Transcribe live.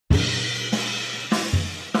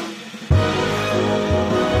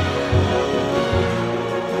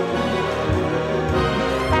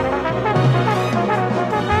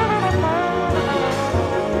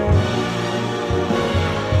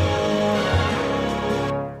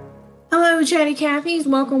Chatty Cathy's.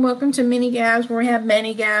 Welcome to Mini Gabs, where we have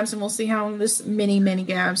many Gabs, and we'll see how long this mini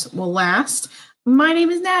Gabs will last. My name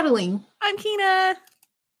is Natalie. I'm Kina.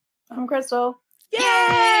 I'm Crystal.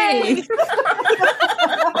 Yay!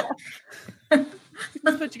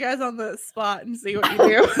 Let's put you guys on the spot and see what you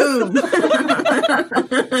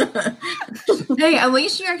do. Hey, at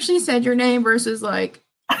least you actually said your name versus like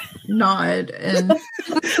nod and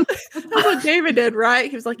that's what David did, right?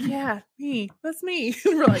 He was like, yeah, me, that's me.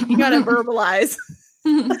 We're like, you gotta verbalize.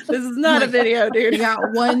 This is not a video, dude. You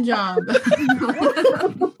got one job.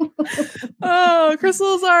 Oh,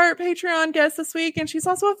 Crystal's our Patreon guest this week, and she's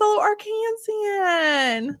also a fellow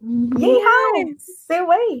Arkansan. Yeehaw! Stay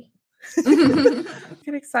away.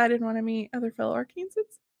 Get excited when I meet other fellow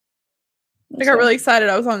Arkansans. I got really excited.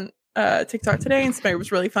 I was on TikTok today, and somebody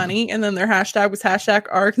was really funny, and then their hashtag was hashtag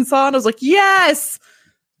Arkansas, and I was like, yes!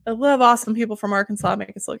 I love awesome people from Arkansas.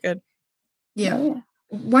 Make us look good. Yeah.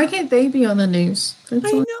 Why can't they be on the news? I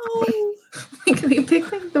know. They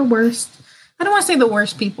pick like the worst. I don't want to say the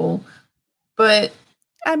worst people, but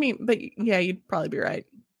I mean, but yeah, you'd probably be right.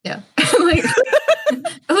 Yeah.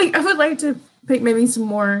 I would like to pick maybe some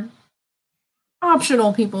more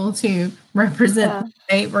optional people to represent the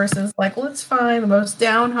state versus like, let's find the most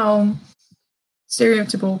down home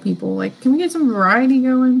stereotypical people. Like, can we get some variety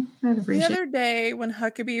going? I'd appreciate the other day when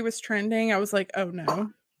Huckabee was trending, I was like, oh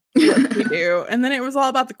no. What we do? And then it was all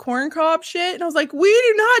about the corn cob shit, and I was like, we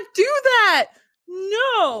do not do that.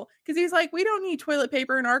 No, because he's like, we don't need toilet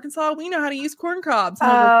paper in Arkansas. We know how to use corn cobs.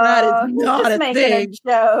 And that is not a thing. A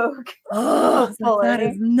joke. That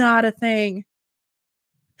is not a thing.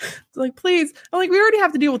 It's like, please. I'm like, we already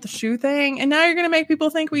have to deal with the shoe thing, and now you're gonna make people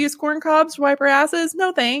think we use corn cobs to wipe our asses.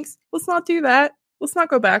 No thanks. Let's not do that. Let's not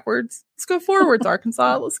go backwards. Let's go forwards,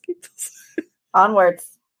 Arkansas. Let's keep this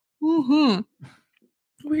onwards. Mm-hmm.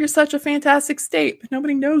 We are such a fantastic state, but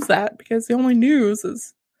nobody knows that because the only news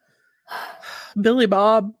is Billy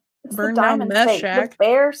Bob burned down the meth shack. The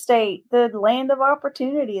fair state, the land of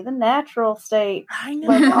opportunity, the natural state. I know.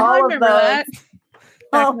 Like all I remember of that.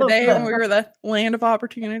 Back in the day when we were the land of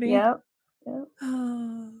opportunity. Yep.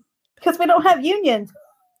 Because we don't have unions.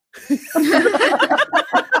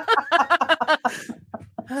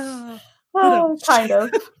 Kind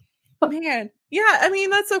of. Man. Yeah, I mean,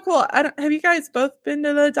 that's so cool. Have you guys both been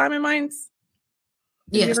to the diamond mines?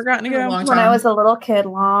 Yes. Have you ever gotten to go? When I was a little kid,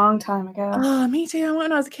 long time ago. Oh, me too. I went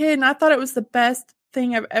when I was a kid, and I thought it was the best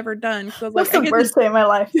thing I've ever done. I was like, the worst day of my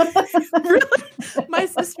life. Really? My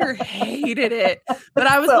sister hated it, but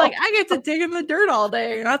I was like, I get to dig in the dirt all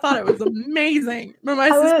day, and I thought it was amazing. But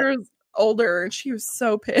my sister was older, and she was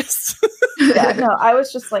so pissed. Yeah, no, I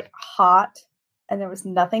was just like hot. And there was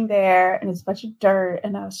nothing there, and it was a bunch of dirt,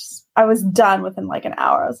 and I was done within like an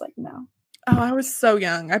hour. I was like, no. Oh, I was so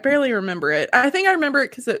young. I barely remember it. I think I remember it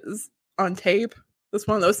because it was on tape. It's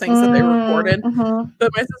one of those things that they recorded. Mm-hmm.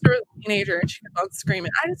 But my sister was a teenager, and she kept on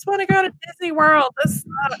screaming, I just want to go to Disney World. This is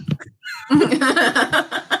not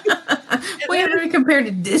Whenever we compare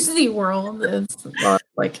to Disney World, it's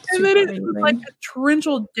like and then it was like a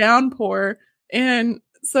torrential downpour, and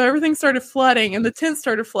so everything started flooding, and the tent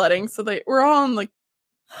started flooding. So they were all on like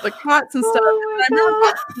cots and stuff. And I remember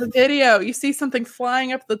watching the video. You see something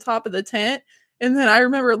flying up the top of the tent, and then I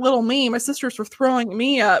remember little me. My sisters were throwing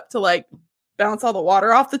me up to like bounce all the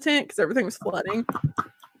water off the tent because everything was flooding.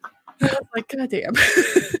 And I was like, God damn!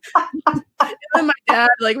 And then my dad,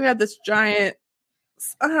 like, we had this giant.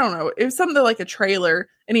 I don't know. It was something like a trailer,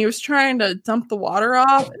 and he was trying to dump the water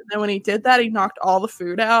off. And then when he did that, he knocked all the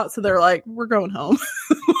food out. So they're like, "We're going home."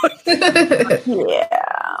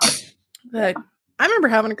 Yeah. But I remember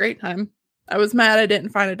having a great time. I was mad I didn't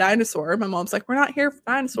find a dinosaur. My mom's like, "We're not here for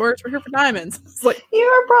dinosaurs. We're here for diamonds." It's like, you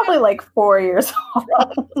were probably like 4 years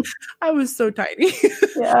old. I was so tiny.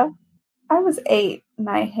 Yeah, I was 8, and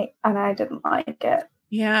I didn't like it.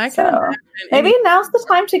 Yeah, I can imagine. Maybe now's the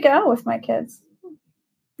time to go with my kids.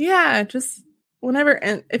 Yeah, just whenever,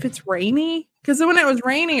 and if it's rainy, because when it was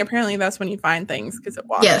raining, apparently that's when you find things because it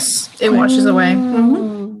washes. Yes, it washes away.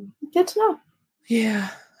 Mm-hmm. Good to know. Yeah,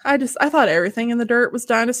 I thought everything in the dirt was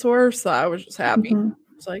dinosaurs, so I was just happy. Mm-hmm.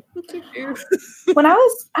 I was like,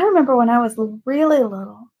 I remember when I was really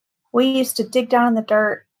little, we used to dig down in the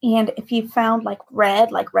dirt, and if you found like red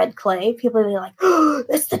clay, people would be like, "Oh,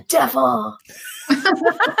 it's the devil."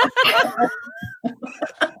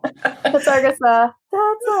 That's Arkansas.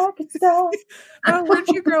 That's Arkansas. Where'd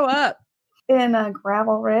you grow up? In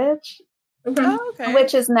Gravel Ridge. Oh, okay.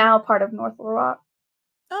 Which is now part of North Little Rock.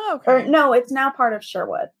 Oh, okay. Or no, it's now part of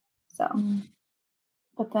Sherwood. So,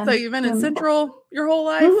 but then, so you've been in Central your whole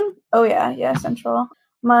life? Mm-hmm. Oh yeah, Central.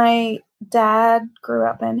 My dad grew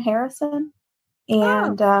up in Harrison,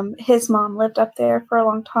 And his mom lived up there for a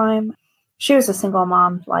long time. She was a single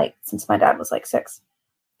mom, like, since my dad was like 6.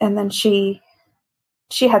 And then she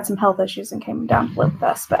had some health issues and came down to live with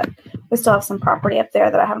us, but we still have some property up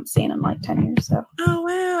there that I haven't seen in like 10 years. So. Oh,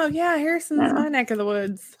 wow. Yeah, Harrison's my neck of the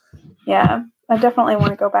woods. Yeah, I definitely want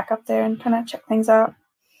to go back up there and kind of check things out.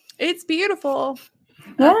 It's beautiful.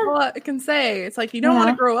 Yeah. That's all I can say. It's like you don't want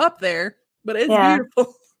to grow up there, but it's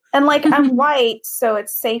beautiful. And like I'm white, so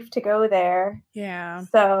it's safe to go there. Yeah.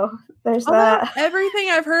 So there's that. Everything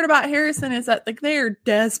I've heard about Harrison is that like they are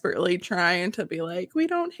desperately trying to be like, we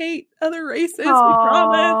don't hate other races. We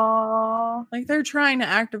promise. Like they're trying to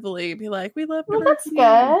actively be like, we love. Well, that's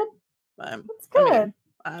good. That's good. I mean,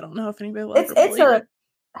 I don't know if anybody will. It's a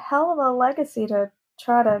hell of a legacy to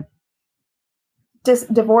try to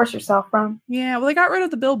divorce yourself from. Yeah. Well, they got rid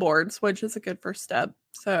of the billboards, which is a good first step.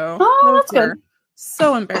 So that's good.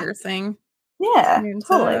 So embarrassing. Yeah, and,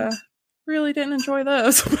 totally. Really didn't enjoy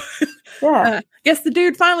those. Yeah. Guess the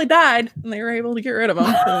dude finally died and they were able to get rid of him.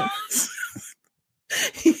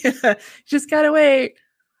 Yeah, just gotta wait.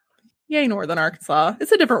 Yay, Northern Arkansas.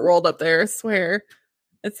 It's a different world up there, I swear.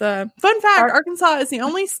 It's a fun fact. Arkansas is the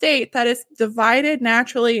only state that is divided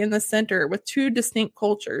naturally in the center with 2 distinct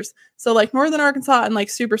cultures. So like Northern Arkansas and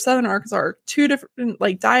like super Southern Arkansas are 2 different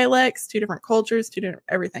like dialects, 2 different cultures, 2 different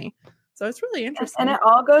everything. So it's really interesting. And it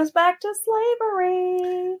all goes back to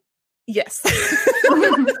slavery. Yes.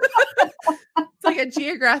 It's like a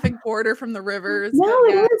geographic border from the rivers. No,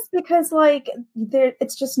 it is because like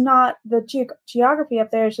it's just not the geography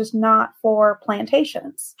up there is just not for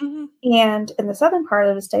plantations. Mm-hmm. And in the southern part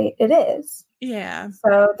of the state, it is. Yeah.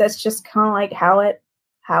 So that's just kind of like how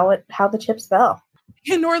the chips fell.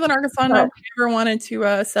 In Northern Arkansas, nobody ever wanted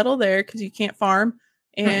to settle there because you can't farm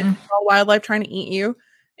and all wildlife trying to eat you.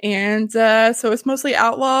 And so it's mostly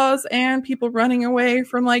outlaws and people running away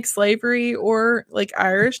from like slavery or like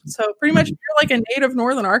Irish. So pretty much if you're like a native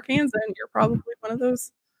Northern Arkansan, you're probably one of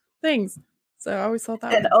those things. So I always thought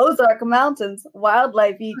that. And Ozark Mountains,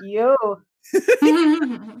 wildlife eat you.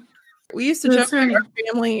 We used to joke with our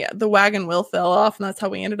family, the wagon wheel fell off, and that's how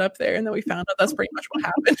we ended up there. And then we found out that's pretty much what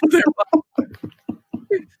happened.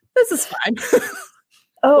 This is fine.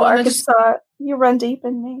 Oh, Arkansas, you run deep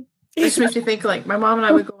in me. It just makes me think like my mom and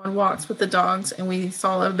I would go on walks with the dogs and we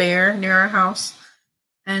saw a bear near our house.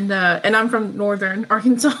 And I'm from Northern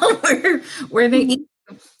Arkansas where they eat.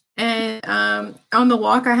 And on the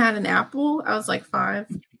walk I had an apple. I was like 5.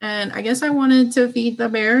 And I guess I wanted to feed the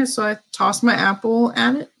bear, so I tossed my apple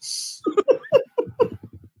at it.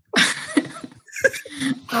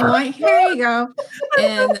 I'm like, here you go.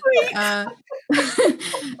 And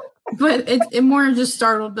but it more just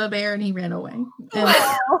startled the bear and he ran away. And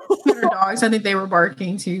our dogs, I think they were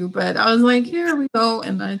barking too. But I was like, here we go.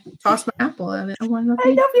 And I tossed my apple at it. I love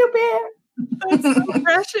you, bear. That's so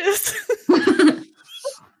precious.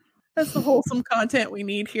 That's the wholesome content we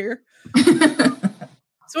need here.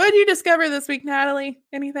 So what did you discover this week, Natalie?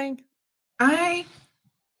 Anything? I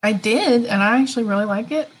did, and I actually really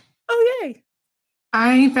like it. Oh, yay.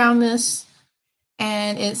 I found this,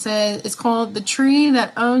 and it says it's called The Tree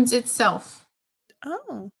That Owns Itself.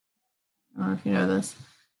 Oh. I don't know if you know this.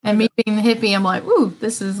 And me being the hippie, I'm like, ooh,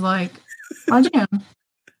 this is like my jam.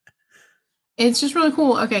 It's just really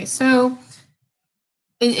cool. Okay, so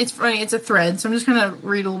it's funny. It's a thread, so I'm just going to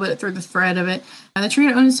read a little bit through the thread of it. The tree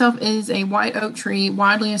that owns itself is a white oak tree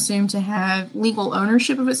widely assumed to have legal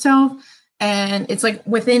ownership of itself, and it's like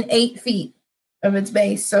within 8 feet of its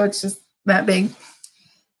base, so it's just that big.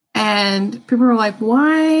 And people are like,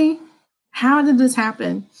 why? How did this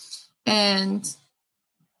happen? And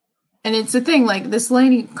it's a thing, like this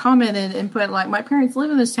lady commented and put like, my parents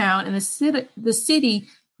live in this town, and the city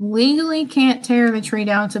legally can't tear the tree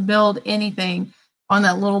down to build anything on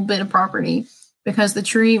that little bit of property because the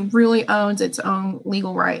tree really owns its own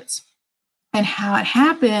legal rights. And how it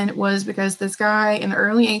happened was because this guy in the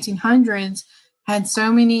early 1800s had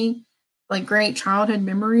so many like great childhood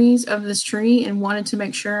memories of this tree and wanted to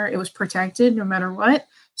make sure it was protected no matter what.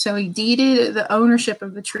 So he deeded the ownership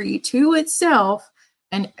of the tree to itself,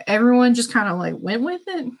 and everyone just kind of like went with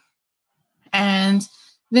it. And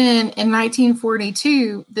then in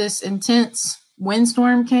 1942, this intense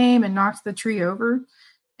windstorm came and knocked the tree over,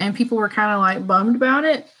 and people were kind of like bummed about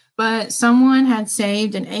it. But someone had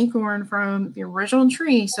saved an acorn from the original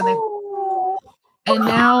tree, and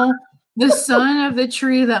now the son of the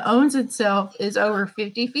tree that owns itself is over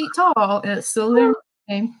 50 feet tall, and it's still there.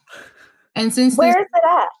 And since where is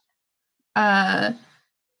it at?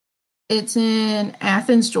 It's in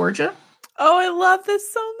Athens, Georgia. Oh, I love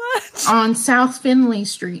this so much. On South Finley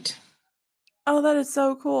Street. Oh, that is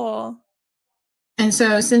so cool. And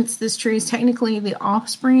so since this tree is technically the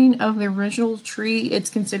offspring of the original tree,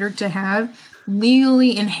 it's considered to have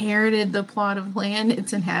legally inherited the plot of land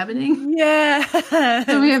it's inhabiting. Yeah.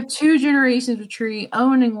 So we have 2 generations of tree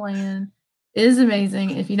owning land. It is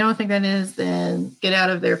amazing. If you don't think that is, then get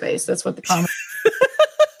out of their face. That's what the comment.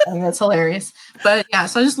 I think that's hilarious. But yeah,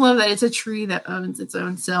 so I just love that it's a tree that owns its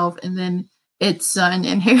own self, and then its son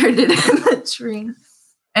inherited the tree.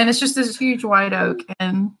 And it's just this huge white oak.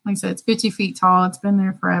 And like I said, it's 50 feet tall. It's been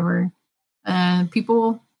there forever. And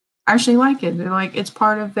people actually like it. They're like, it's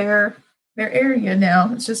part of their area now.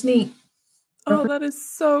 It's just neat. Oh, that is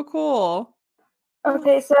so cool.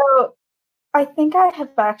 Okay, so I think I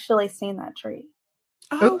have actually seen that tree.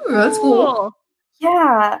 Oh, Ooh, that's cool.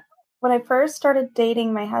 Yeah. When I first started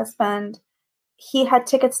dating my husband, he had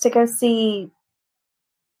tickets to go see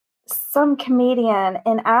some comedian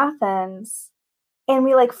in Athens. And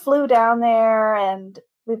we flew down there and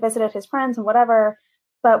we visited his friends and whatever.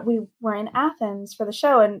 But we were in Athens for the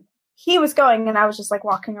show and he was going and I was just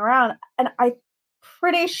walking around. And I'm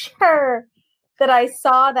pretty sure that I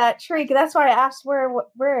saw that tree. That's why I asked where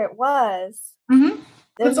it was. Mm-hmm.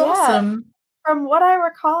 That's awesome. From what I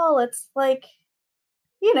recall, it's your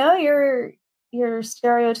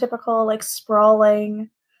stereotypical sprawling,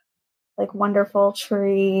 wonderful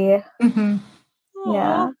tree. Mm-hmm.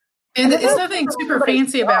 Yeah. And it's nothing super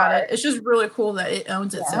fancy about it. It's just really cool that it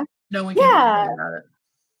owns itself. No one can do anything about it.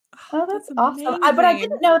 Oh, that's awesome. But I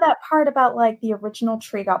didn't know that part about the original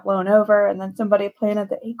tree got blown over and then somebody planted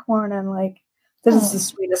the acorn and this is the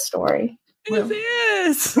sweetest story. It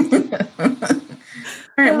is. All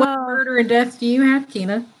right, what murder and death do you have,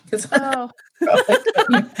 Kina?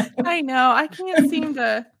 I know. I can't seem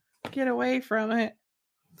to get away from it.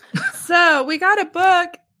 So we got a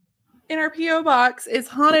book in our P.O. box. It's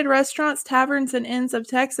Haunted Restaurants, Taverns, and Inns of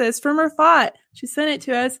Texas from Rafat. She sent it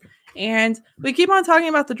to us. And we keep on talking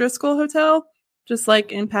about the Driscoll Hotel, just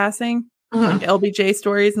in passing, LBJ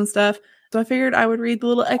stories and stuff. So I figured I would read the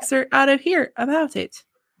little excerpt out of here about it.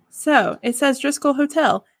 So it says Driscoll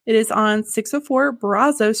Hotel. It is on 604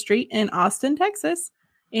 Brazos Street in Austin, Texas.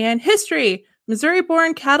 And history.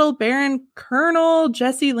 Missouri-born cattle baron Colonel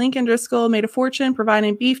Jesse Lincoln Driscoll made a fortune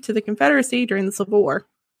providing beef to the Confederacy during the Civil War.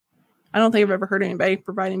 I don't think I've ever heard anybody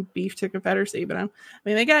providing beef to Confederacy, but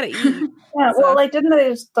they got to eat. Yeah, so. Well, didn't they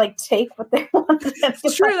just take what they wanted?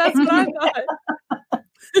 It's true, that's what I thought.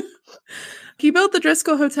 He built the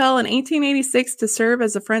Driscoll Hotel in 1886 to serve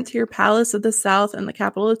as a frontier palace of the South and the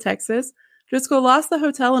capital of Texas. Driscoll lost the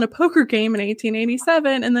hotel in a poker game in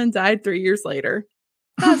 1887 and then died 3 years later.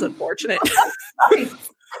 That's unfortunate.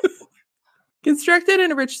 Constructed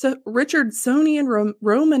in a Richardsonian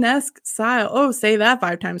Romanesque style. Oh, say that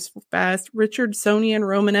 5 times fast. Richardsonian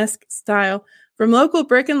Romanesque style. From local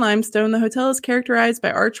brick and limestone, the hotel is characterized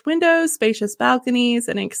by arched windows, spacious balconies,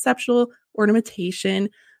 and exceptional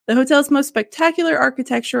ornamentation. The hotel's most spectacular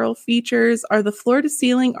architectural features are the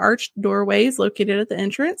floor-to-ceiling arched doorways located at the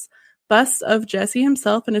entrance, busts of Jesse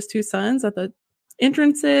himself and his 2 sons at the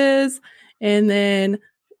entrances, and then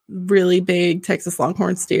really big Texas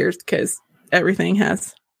Longhorn steers because everything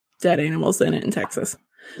has dead animals in it in Texas.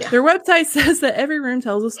 Yeah. Their website says that every room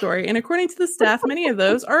tells a story, and according to the staff, many of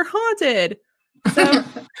those are haunted. So,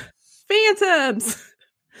 phantoms.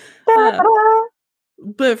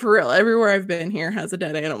 But for real, everywhere I've been here has a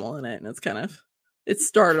dead animal in it, and it's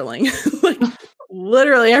startling.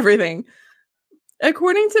 Literally everything.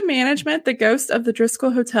 According to management, the ghosts of the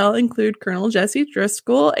Driscoll Hotel include Colonel Jesse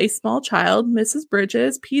Driscoll, a small child, Mrs.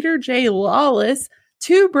 Bridges, Peter J. Lawless,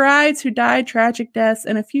 2 brides who died tragic deaths,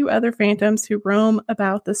 and a few other phantoms who roam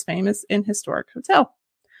about this famous and historic hotel.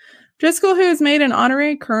 Driscoll, who was made an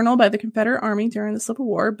honorary colonel by the Confederate Army during the Civil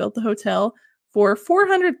War, built the hotel for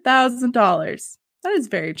 $400,000. That is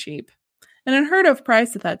very cheap. An unheard of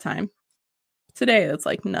price at that time. Today, that's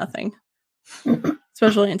nothing.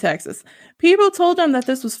 Especially in Texas. People told him that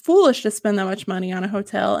this was foolish to spend that much money on a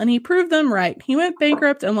hotel, and he proved them right. He went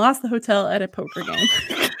bankrupt and lost the hotel at a poker game.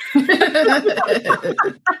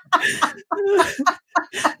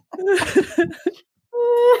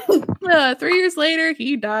 3 years later,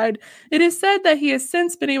 he died. It is said that he has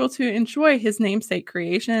since been able to enjoy his namesake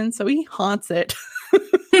creation, so he haunts it.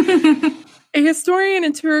 A historian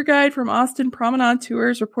and tour guide from Austin Promenade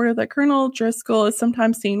Tours reported that Colonel Driscoll is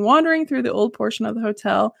sometimes seen wandering through the old portion of the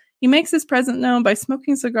hotel. He makes his presence known by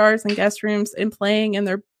smoking cigars in guest rooms and playing in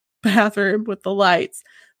their bathroom with the lights.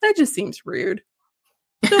 That just seems rude.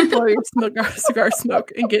 Don't blow your cigar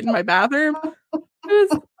smoke and get in my bathroom.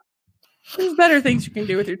 There's better things you can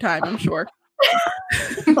do with your time, I'm sure.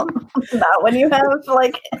 Not when you have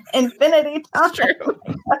infinity time. True.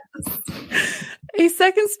 A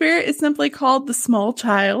second spirit is simply called the small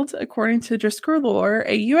child. According to Driscoll lore,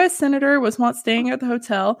 a U.S. senator was once staying at the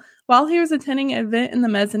hotel. While he was attending an event in the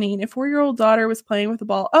mezzanine, a 4-year-old daughter was playing with a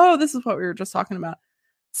ball. Oh, this is what we were just talking about.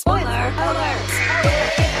 Spoiler alert!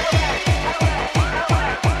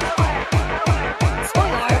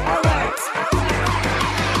 Spoiler alert!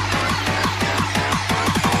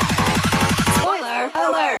 Spoiler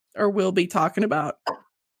alert! Or will be talking about.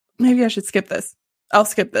 Maybe I should skip this. I'll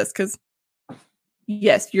skip this because,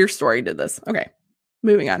 yes, your story did this. Okay,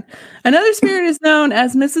 moving on. Another spirit is known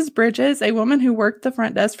as Mrs. Bridges, a woman who worked the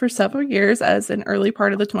front desk for several years as an early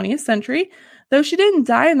part of the 20th century. Though she didn't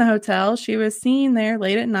die in the hotel, she was seen there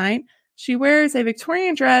late at night. She wears a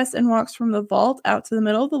Victorian dress and walks from the vault out to the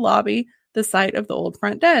middle of the lobby, the site of the old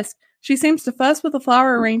front desk. She seems to fuss with the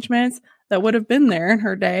flower arrangements that would have been there in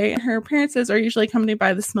her day, and her appearances are usually accompanied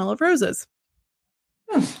by the smell of roses.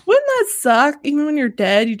 Wouldn't that suck? Even when you're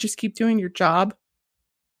dead, you just keep doing your job.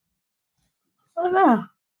 I don't know.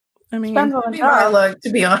 I mean, Depends on the Be my job. luck, to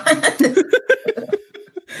be honest.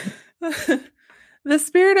 The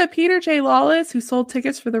spirit of Peter J. Lawless, who sold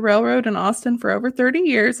tickets for the railroad in Austin for over 30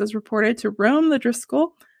 years, is reported to roam the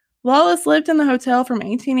Driscoll. Lawless lived in the hotel from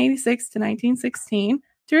 1886 to 1916.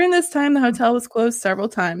 During this time, the hotel was closed several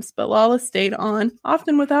times, but Lawless stayed on,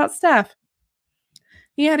 often without staff.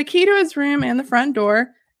 He had a key to his room and the front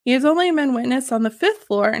door. He has only been witnessed on the 5th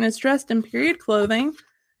floor and is dressed in period clothing.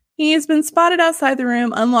 He has been spotted outside the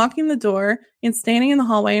room, unlocking the door and standing in the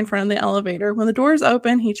hallway in front of the elevator. When the door is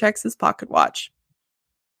open, he checks his pocket watch.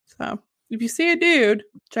 So, if you see a dude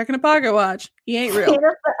checking a pocket watch, he ain't real. If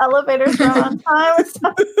the elevators run on time or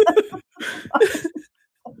something.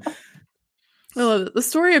 I love it. The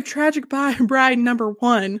story of Tragic Bride number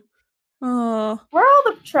 1. Oh, Where are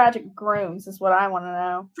all the tragic grooms is what I want to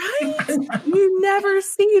know. right? You never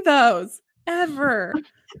see those ever.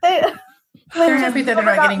 They're happy that they're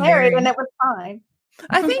not getting married. and it was fine.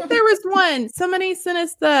 I think there was one. Somebody sent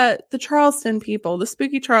us the Charleston people, the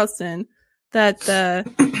spooky Charleston. That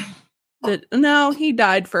no, he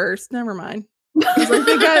died first. Never mind. I was like,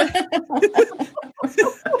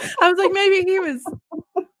 I was like, maybe he was.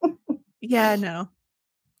 Yeah, no.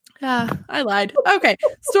 I lied. Okay.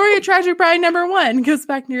 Story of Tragic Bride number 1 goes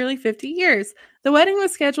back nearly 50 years. The wedding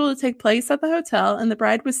was scheduled to take place at the hotel, and the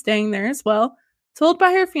bride was staying there as well. Told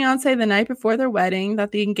by her fiancé the night before their wedding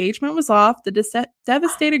that the engagement was off, the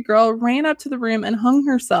devastated girl ran up to the room and hung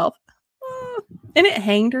herself. And it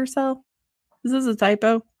hanged herself. Is this a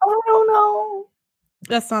typo? I don't know.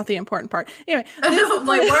 That's not the important part. Anyway, I know, I'm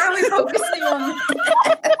like, why are we focusing on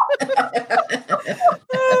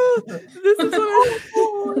this is one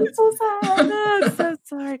of It's so sad. I'm so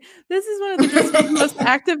sorry. This is one of the Driscoll's most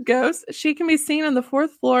active ghosts. She can be seen on the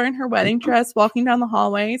 4th floor in her wedding dress, walking down the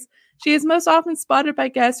hallways. She is most often spotted by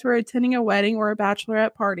guests who are attending a wedding or a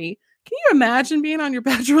bachelorette party. Can you imagine being on your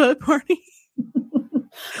bachelorette party?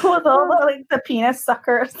 With all the penis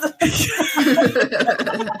suckers.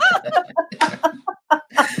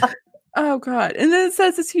 Oh God. And then it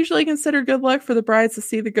says it's usually considered good luck for the brides to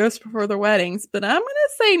see the ghost before their weddings, but I'm gonna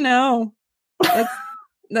say no.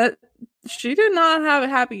 That she did not have a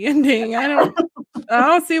happy ending. I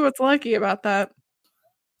don't see what's lucky about that.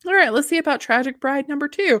 All right, let's see about Tragic Bride number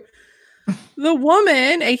 2. The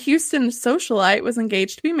woman, a Houston socialite, was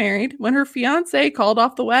engaged to be married when her fiance called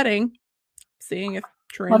off the wedding. Seeing if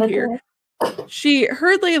trend here. She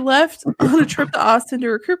hurriedly left on a trip to Austin to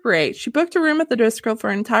recuperate. She booked a room at the Driscoll for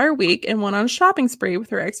an entire week and went on a shopping spree with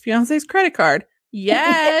her ex-fiance's credit card.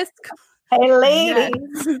 Yes! Hey,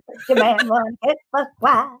 ladies, your man won't hit the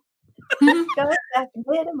fly. Go back and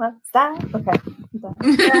hit him up style. Okay.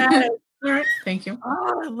 Yes. All right, thank you.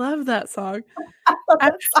 Oh, I love that song. I love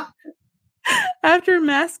that song. After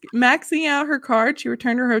maxing out her card, she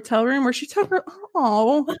returned to her hotel room where she took her.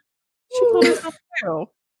 Oh, she pulled herself through.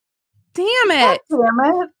 Damn it! Damn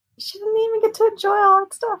it. She didn't even get to enjoy all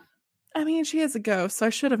that stuff. I mean, she is a ghost, so I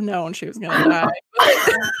should have known she was going to die.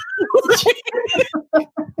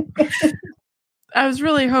 I was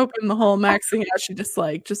really hoping the whole maxing out, she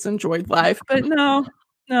just enjoyed life, but no.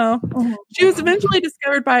 She was eventually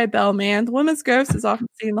discovered by a bellman. The woman's ghost is often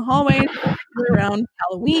seen in the hallways around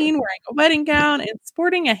Halloween, wearing a wedding gown and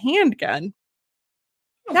sporting a handgun.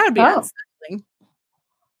 That would be unsettling.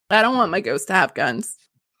 I don't want my ghost to have guns.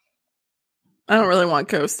 I don't really want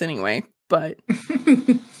ghosts anyway, but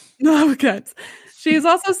no guns. She is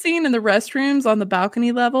also seen in the restrooms on the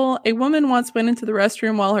balcony level. A woman once went into the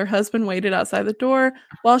restroom while her husband waited outside the door.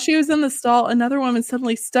 While she was in the stall, another woman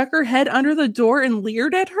suddenly stuck her head under the door and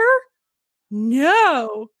leered at her.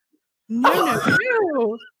 No. That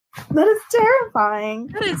is terrifying.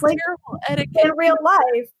 That is Like, terrible etiquette. in real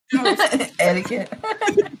life. ghost. Etiquette.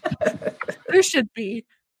 There should be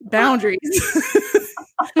boundaries.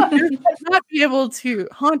 They should not be able to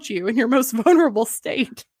haunt you in your most vulnerable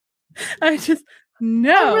state. I just I'm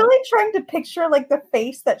no. really trying to picture like the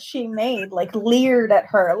face that she made, like leered at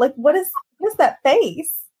her. Like, what is that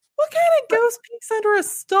face? What kind of ghost peeks under a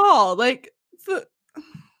stall? Like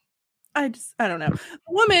I don't know. The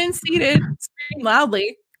woman seated screamed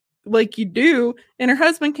loudly, like you do, and her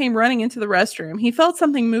husband came running into the restroom. He felt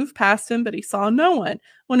something move past him, but he saw no one.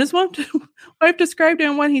 When his wife described to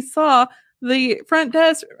him what he saw, the front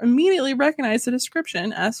desk immediately recognized the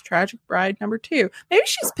description as Tragic Bride number 2. Maybe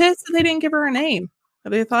she's pissed that they didn't give her a name.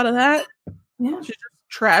 Have they thought of that? Yeah. She's just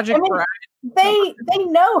Tragic Bride. They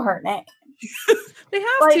know her name. They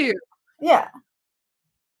have to. Yeah.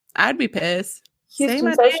 I'd be pissed. Houston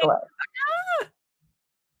my Social name. Worker.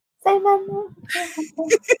 Say my name.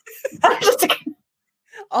 I'm just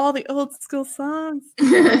All the old school songs.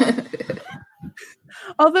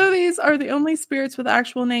 Although these are the only spirits with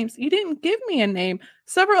actual names, you didn't give me a name.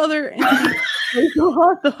 Several other entities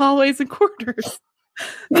haunt the hallways and corridors.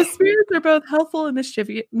 The spirits are both helpful and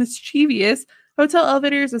mischievous. Hotel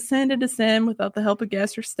elevators ascend and descend without the help of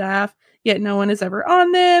guests or staff, yet no one is ever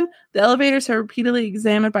on them. The elevators are repeatedly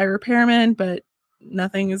examined by repairmen, but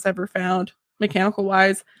nothing is ever found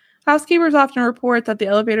mechanical-wise. Housekeepers often report that the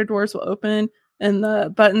elevator doors will open and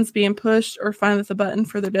the buttons being pushed, or find that the button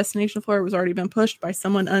for their destination floor was already been pushed by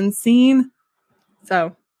someone unseen.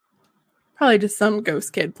 So, probably just some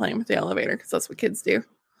ghost kid playing with the elevator, because that's what kids do.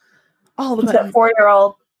 All the buttons. a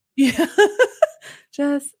 4-year-old. Yeah.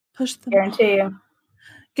 Just push them. Guarantee you.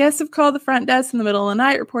 Guests have called the front desk in the middle of the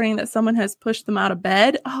night, reporting that someone has pushed them out of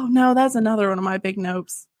bed. Oh no, that's another one of my big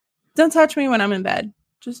nopes. Don't touch me when I'm in bed.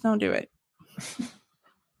 Just don't do it.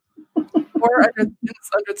 Or under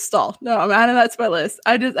the stall. No, I'm adding that to my list.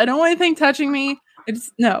 I don't want anything touching me.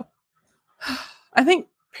 No. I think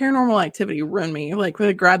Paranormal Activity ruined me. Like, where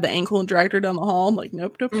they grabbed the ankle and dragged her down the hall. I'm like,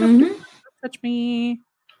 nope, don't touch me.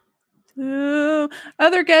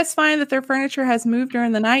 Other guests find that their furniture has moved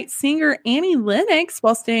during the night. Singer Annie Lennox,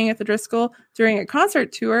 while staying at the Driscoll during a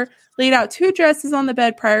concert tour, laid out 2 dresses on the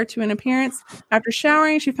bed prior to an appearance. After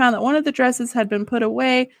showering, she found that one of the dresses had been put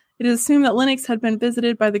away. It is assumed that Lennox had been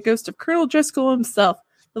visited by the ghost of Colonel Driscoll himself.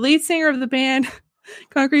 The lead singer of the band,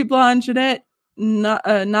 Concrete Blonde, Jeanette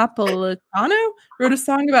Napolitano, wrote a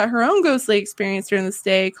song about her own ghostly experience during the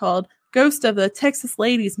stay called Ghost of the Texas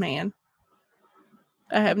Ladies Man.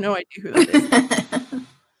 I have no idea who that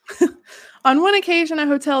is. On one occasion, a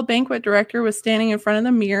hotel banquet director was standing in front of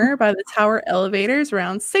the mirror by the tower elevators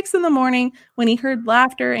around 6 a.m. when he heard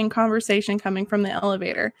laughter and conversation coming from the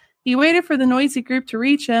elevator. He waited for the noisy group to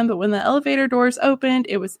reach him, but when the elevator doors opened,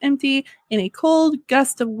 it was empty, and a cold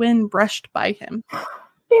gust of wind brushed by him.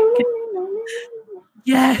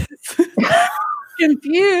 Yes.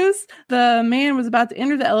 Confused, the man was about to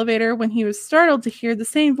enter the elevator when he was startled to hear the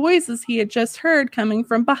same voices he had just heard coming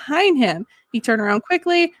from behind him. He turned around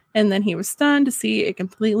quickly, and then he was stunned to see it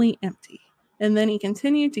completely empty. And then he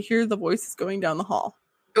continued to hear the voices going down the hall.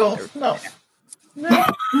 Oh, no.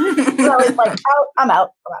 So it's like, I'm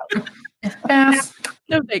out. Pass.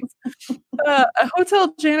 No thanks. A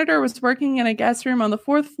hotel janitor was working in a guest room on the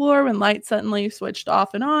 4th floor when lights suddenly switched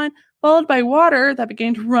off and on, followed by water that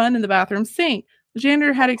began to run in the bathroom sink. The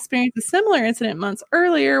janitor had experienced a similar incident months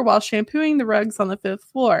earlier while shampooing the rugs on the 5th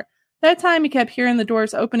floor. That time, he kept hearing the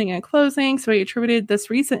doors opening and closing, so he attributed this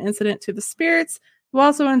recent incident to the spirits, who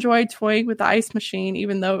also enjoyed toying with the ice machine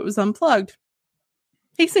even though it was unplugged.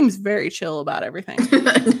 He seems very chill about everything.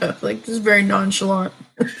 No, like, just very nonchalant.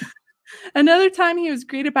 Another time, he was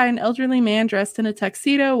greeted by an elderly man dressed in a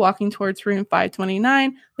tuxedo walking towards room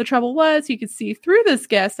 529. The trouble was, he could see through this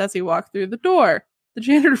guest as he walked through the door. The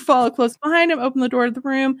janitor followed close behind him, opened the door to the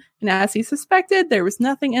room, and as he suspected, there was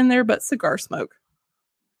nothing in there but cigar smoke.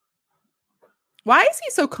 Why is he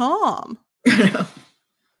so calm?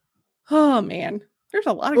 Oh, man. There's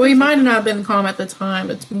a lot of... Well, he might not have been calm at the time.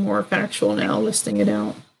 It's more factual now, listing it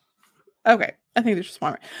out. Okay. I think they're just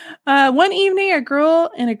smart. One evening, a girl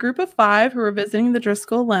and a group of 5 who were visiting the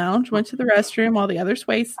Driscoll Lounge went to the restroom while the others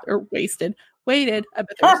waited. I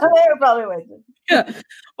bet they were probably wasted. Yeah.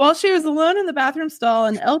 While she was alone in the bathroom stall,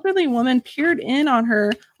 an elderly woman peered in on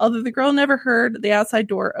her, although the girl never heard the outside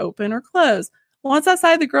door open or close. Once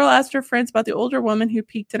outside, the girl asked her friends about the older woman who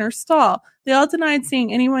peeked in her stall. They all denied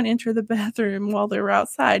seeing anyone enter the bathroom while they were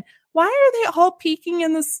outside. Why are they all peeking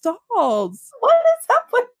in the stalls? What is up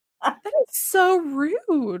with that? That is so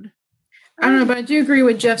rude. I don't know, but I do agree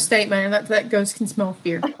with Jeff's statement that ghost can smell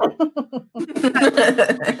fear.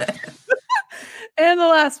 And the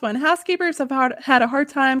last one. Housekeepers have had a hard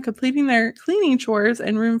time completing their cleaning chores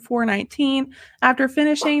in room 419. After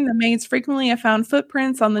finishing, the maids frequently have found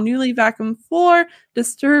footprints on the newly vacuumed floor,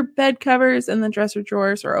 disturbed bed covers, and the dresser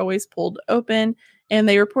drawers are always pulled open. And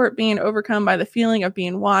they report being overcome by the feeling of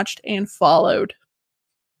being watched and followed.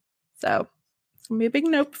 So, it's going to be a big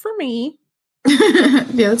note for me.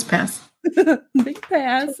 Yeah, let's pass. Big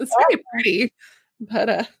pass. It's very pretty.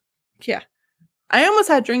 But, yeah. I almost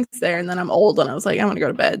had drinks there, and then I'm old, and I was like, I want to go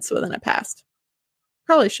to bed, so then I passed.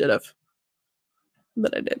 Probably should have.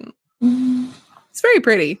 But I didn't. It's very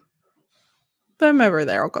pretty. But I'm over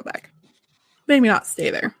there. I'll go back. Maybe not stay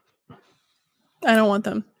there. I don't want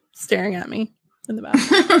them staring at me in the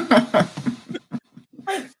bathroom.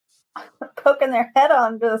 Poking their head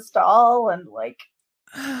onto the stall and like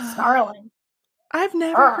snarling. I've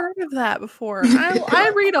never heard of that before.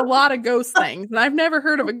 I read a lot of ghost things, and I've never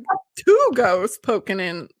heard of two ghosts poking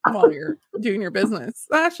in while you're doing your business.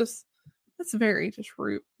 That's very just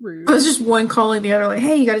rude. It's just one calling the other, like,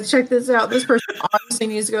 hey, you got to check this out. This person obviously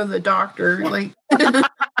needs to go to the doctor. Like,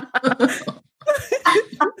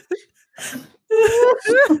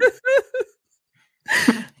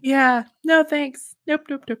 yeah, no thanks. Nope.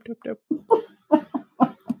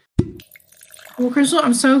 Well, Crystal,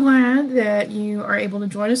 I'm so glad that you are able to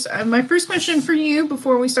join us. My first question for you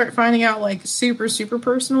before we start finding out like super, super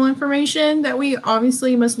personal information that we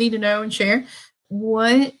obviously must need to know and share.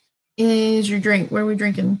 What is your drink? What are we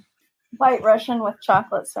drinking? White Russian with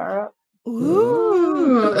chocolate syrup.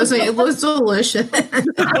 Ooh. I was like, it looks delicious.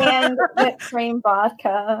 And whipped cream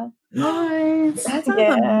vodka. Nice. That sounds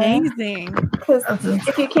amazing. Because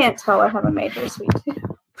if you can't tell, I have a major sweet tooth.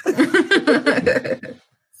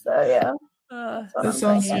 So yeah. That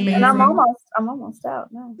sounds amazing. And I'm almost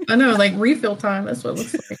out now. I know, like refill time. That's what it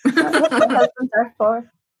looks like. That's what my husband's there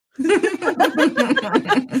for.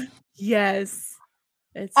 Yes.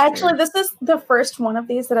 It's actually, this is the first one of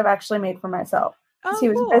these that I've actually made for myself. He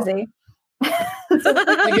was busy. So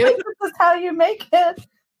this is how you make it.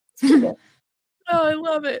 Oh, I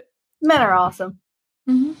love it. Men are awesome.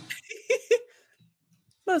 Mm-hmm.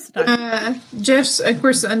 Most of the time. Jeff's, of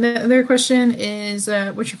course, another question is,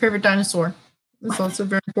 what's your favorite dinosaur? That's also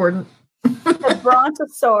very important. The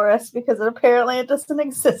Brontosaurus, because apparently it doesn't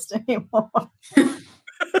exist anymore.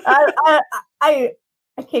 I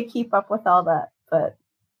can't keep up with all that, but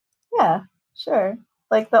yeah, sure.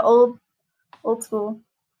 Like the old school.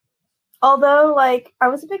 Although, like, I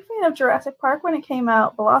was a big fan of Jurassic Park when it came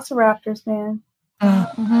out. Velociraptors, man.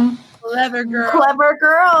 Mm-hmm. Clever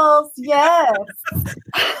girls, yes.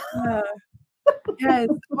 Yes.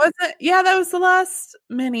 Was it? Yeah, that was the last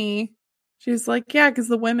mini. She's like, yeah, because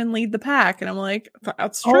the women lead the pack. And I'm like,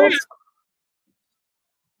 that's true.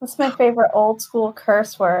 What's my favorite old school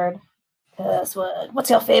curse word? Curse word. What's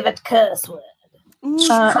your favorite curse word?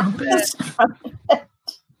 Strumpet.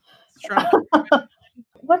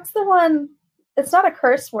 What's the one? It's not a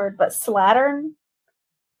curse word, but slattern.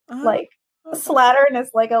 Like, slattern is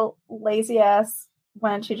like a lazy ass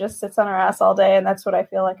when she just sits on her ass all day, and that's what I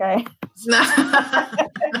feel like I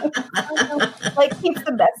like keeps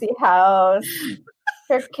a messy house.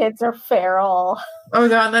 Her kids are feral. Oh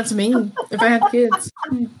god, that's me. If I had kids.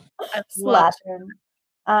 Slattern.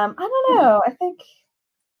 I don't know. I think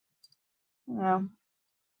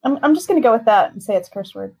I'm just gonna go with that and say it's a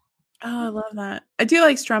curse word. Oh, I love that. I do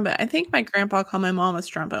like strumpet. I think my grandpa called my mom a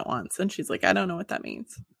strumpet once, and she's like, I don't know what that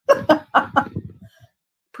means.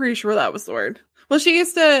 Pretty sure that was the word. Well, she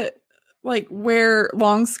used to like wear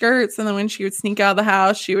long skirts, and then when she would sneak out of the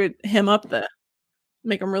house, she would hem up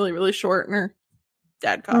make them really, really short, and her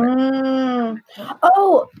dad caught her.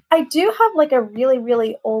 Oh, I do have like a really,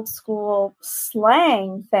 really old school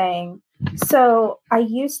slang thing. So I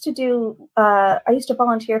used to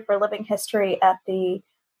volunteer for Living History at the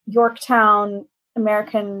Yorktown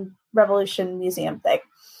American Revolution Museum thing.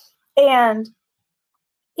 And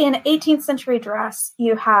in 18th century dress,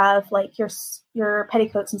 you have like your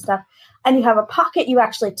petticoats and stuff, and you have a pocket you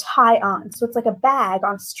actually tie on. So it's like a bag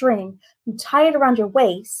on a string. You tie it around your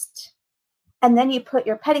waist, and then you put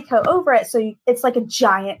your petticoat over it. So it's like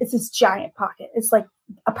it's this giant pocket. It's like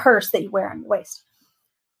a purse that you wear on your waist.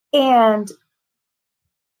 And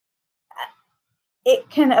it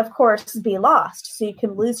can, of course, be lost. So you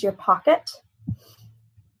can lose your pocket.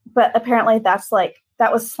 But apparently that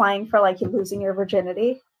was slang for like you losing your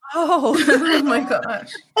virginity. Oh my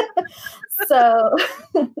gosh. So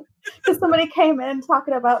somebody came in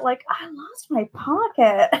talking about like, I lost my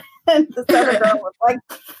pocket. And this other girl was like,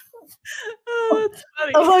 oh, that's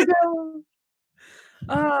funny. Oh my god.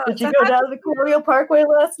 Did you go down to the Colonial Parkway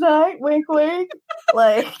last night? Wink, wink.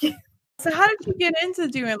 Like, So how did you get into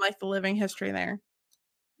doing like the living history there?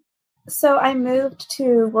 So I moved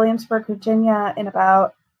to Williamsburg, Virginia in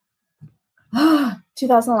about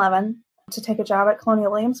 2011 to take a job at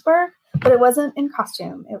Colonial Williamsburg, but it wasn't in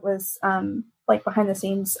costume. It was like behind the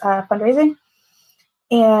scenes fundraising.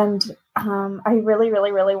 And I really,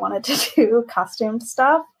 really, really wanted to do costume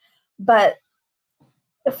stuff, but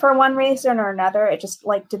for one reason or another, it just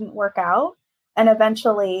like didn't work out. And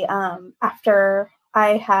eventually, after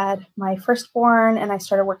I had my firstborn and I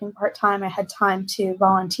started working part-time, I had time to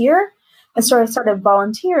volunteer. And so I started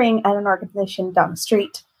volunteering at an organization down the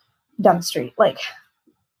street, like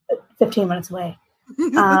 15 minutes away.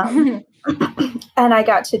 And I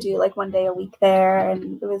got to do like one day a week there,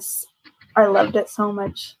 and I loved it so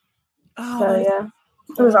much. So yeah,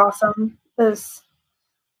 it was awesome.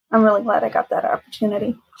 I'm really glad I got that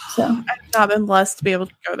opportunity. So I've not been blessed to be able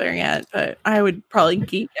to go there yet, but I would probably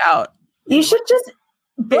geek out. You should just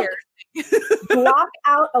block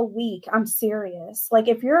out a week. I'm serious. Like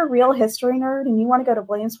if you're a real history nerd and you want to go to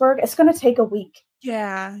Williamsburg, it's going to take a week.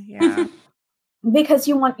 Yeah. Because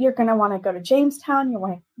you're going to want to go to Jamestown. You're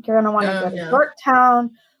going to want to go to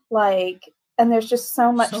Yorktown. And there's just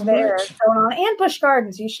so much going on. And Busch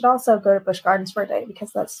Gardens. You should also go to Busch Gardens for a day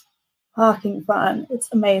because that's fucking fun. It's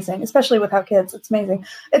amazing, especially without kids. It's amazing.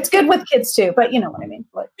 It's good with kids too, but you know what I mean.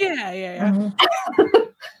 Yeah. Mm-hmm.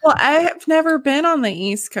 Well, I have never been on the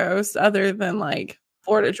East Coast other than like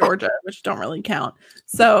Florida, Georgia, which don't really count.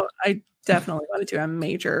 So I definitely want to do a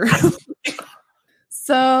major.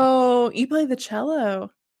 So you play the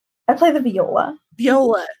cello. I play the viola.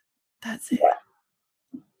 That's it.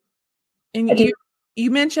 Yeah. And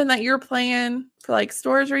you mentioned that you're playing for like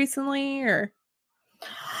stores recently, or?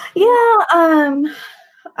 Yeah,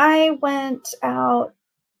 I went out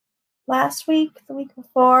last week, the week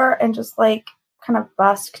before, and just like kind of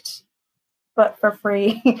busked, but for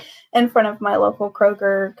free in front of my local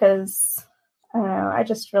Kroger because I don't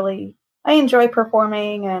know, I enjoy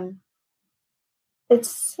performing, and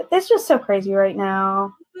it's just so crazy right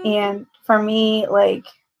now. And for me, like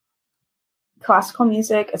classical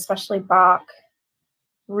music, especially Bach,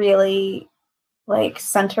 really like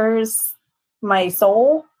centers my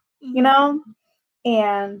soul. You know,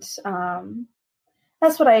 and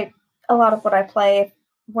that's a lot of what I play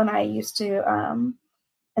when I used to,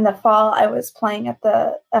 in the fall, I was playing at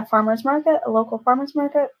a farmer's market, a local farmer's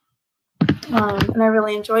market. And I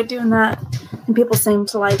really enjoyed doing that, and people seem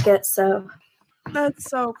to like it. So that's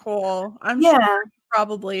so cool. I'm sure it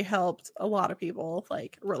probably helped a lot of people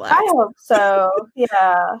like relax. I hope so.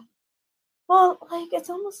 Yeah. Well, like,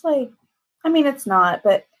 it's almost like, I mean, it's not,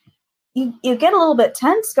 but you get a little bit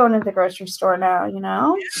tense going to the grocery store now, you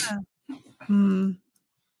know? Yeah.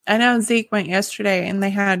 I know Zeke went yesterday and they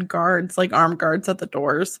had guards, like armed guards at the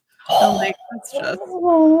doors. I'm like, that's just...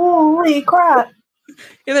 Holy crap.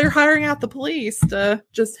 Yeah, they're hiring out the police to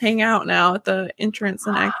just hang out now at the entrance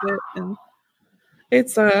and exit. And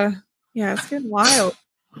it's, it's getting wild.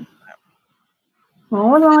 Well,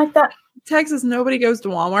 wasn't like that. Texas, nobody goes to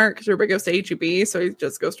Walmart because everybody goes to H-E-B, so he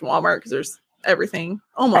just goes to Walmart because there's everything,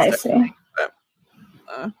 almost everything. But,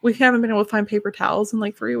 we haven't been able to find paper towels in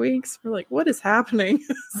like 3 weeks. We're like, what is happening?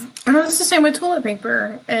 I know it's the same with toilet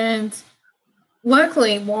paper, and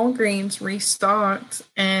luckily Walgreens restocked,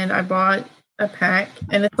 and I bought a pack,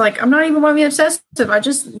 and it's like I'm not even wanting to be obsessive. I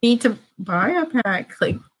just need to buy a pack.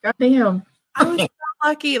 Like, goddamn. I was so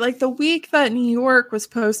lucky. Like the week that New York was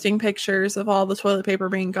posting pictures of all the toilet paper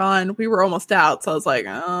being gone, we were almost out. So I was like,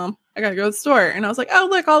 I gotta go to the store. And I was like, oh,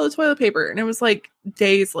 look, all the toilet paper. And it was like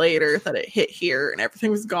days later that it hit here and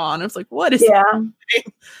everything was gone. I was like, what is happening?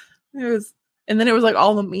 And then it was like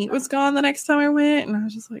all the meat was gone the next time I went. And I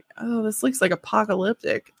was just like, oh, this looks like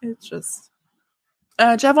apocalyptic. It's just...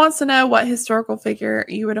 Jeff wants to know what historical figure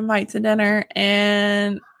you would invite to dinner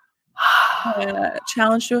and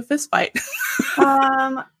challenge to a fist fight.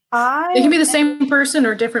 It can be the same person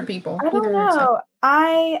or different people. I don't know.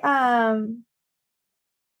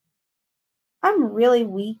 I'm really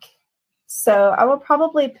weak, so I will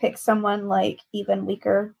probably pick someone like even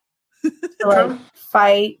weaker to like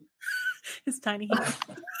fight. His tiny hand.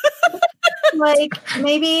 Like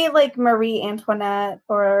maybe like Marie Antoinette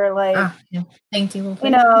or like dainty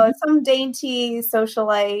little some dainty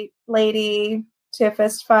socialite lady to a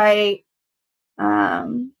fist fight.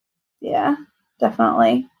 Yeah,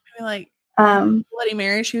 definitely. I mean, like Bloody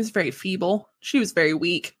Mary, she was very feeble. She was very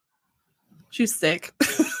weak. She was sick.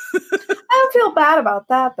 I don't feel bad about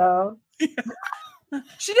that though. Yeah.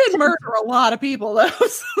 She did murder a lot of people though.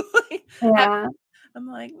 So yeah. I'm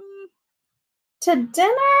like, to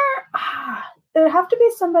dinner, it would have to be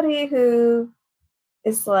somebody who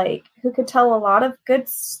is like, who could tell a lot of good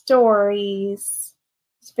stories.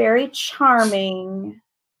 He's very charming.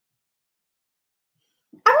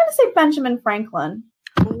 I'm going to say Benjamin Franklin.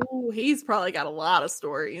 Oh, he's probably got a lot of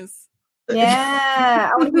stories.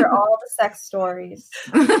 Yeah, I want to hear all the sex stories.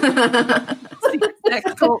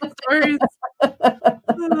 Sex cult stories.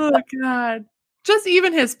 Oh, God. Just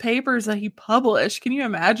even his papers that he published. Can you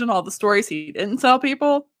imagine all the stories he didn't tell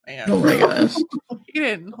people? Man. Oh my gosh. He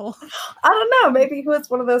didn't. I don't know. Maybe he was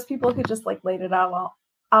one of those people who just like laid it all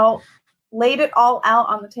out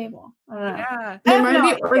on the table. I don't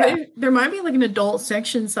know. Yeah. There might be like an adult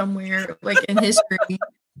section somewhere, like in history,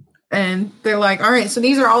 and they're like, all right, so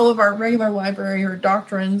these are all of our regular library or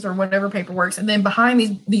doctrines or whatever paperworks, and then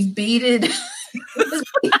behind these beaded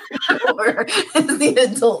door is the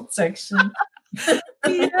adult section.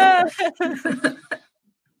 Yeah.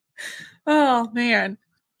 Oh man.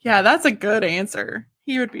 Yeah, that's a good answer.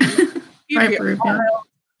 He'd be a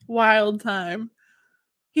wild time.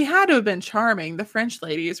 He had to have been charming. The French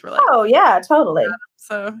ladies were like, oh yeah, totally.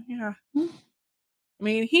 So yeah. I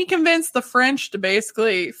mean, he convinced the French to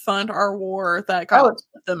basically fund our war that got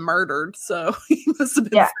them murdered. So he must have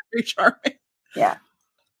been very charming. Yeah.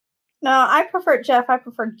 No, I prefer Jeff. I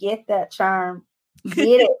prefer get that charm.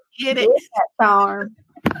 Get it. Get it. That charm.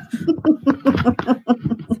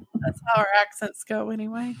 That's how our accents go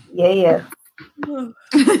anyway. Yeah.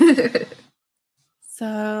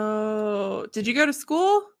 So, did you go to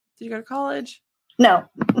school? Did you go to college? No.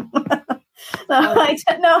 I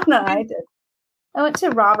did. I went to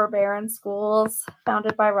robber baron schools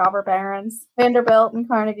founded by robber barons, Vanderbilt and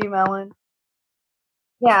Carnegie Mellon.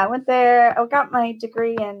 Yeah, I went there. I got my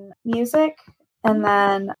degree in music, and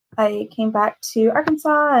then I came back to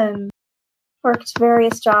Arkansas and worked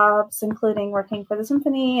various jobs, including working for the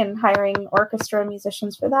symphony and hiring orchestra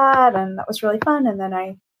musicians for that, and that was really fun. And then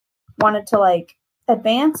I wanted to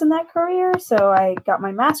advance in that career, so I got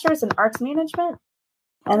my master's in arts management,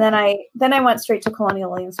 and then I went straight to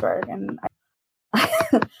Colonial Williamsburg. And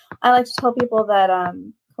I like to tell people that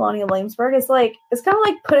Colonial Williamsburg is it's kind of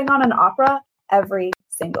like putting on an opera every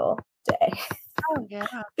single day. Oh yeah,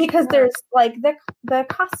 because there's the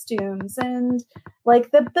costumes and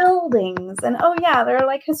the buildings, and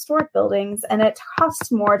they're historic buildings, and it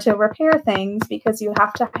costs more to repair things because you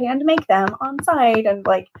have to hand make them on site, and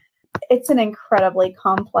it's an incredibly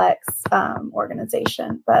complex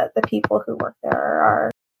organization. But the people who work there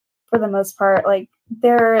are, for the most part,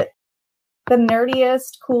 they're the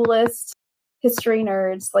nerdiest, coolest history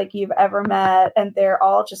nerds you've ever met, and they're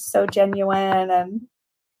all just so genuine, and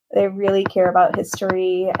they really care about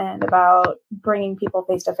history and about bringing people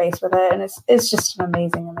face to face with it, and it's just an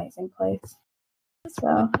amazing, amazing place.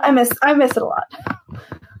 So I miss it a lot.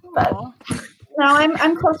 But now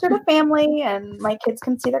I'm closer to family, and my kids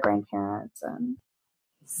can see their grandparents. And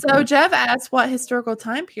so Jeff asked, what historical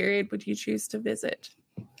time period would you choose to visit?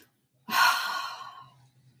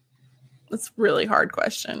 That's a really hard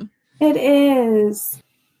question. It is.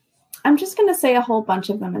 I'm just going to say a whole bunch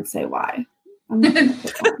of them and say why. I'm not gonna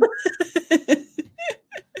pick one.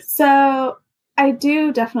 So I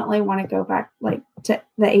do definitely want to go back to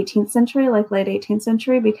the 18th century, late 18th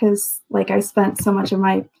century, because I spent so much of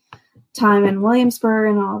my time in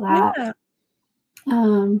Williamsburg and all that.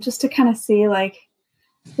 Yeah. Just to kind of see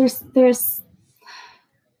there's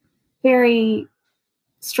very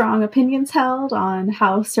strong opinions held on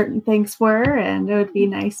how certain things were, and it would be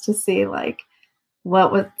nice to see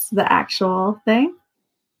what was the actual thing.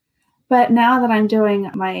 But now that I'm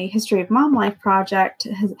doing my History of Mom Life project,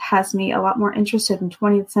 has me a lot more interested in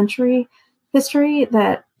 20th century history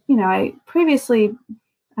that, I previously,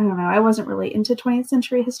 I wasn't really into 20th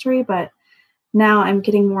century history, but now I'm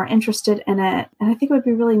getting more interested in it. And I think it would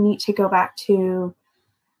be really neat to go back to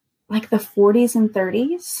the 40s and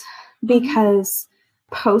 30s, because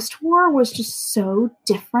post-war was just so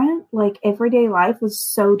different. Everyday life was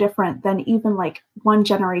so different than even one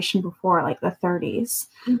generation before, the 30s.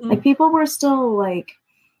 Mm-hmm. People were still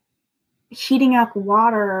heating up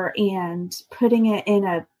water and putting it in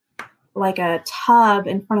a tub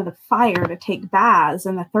in front of the fire to take baths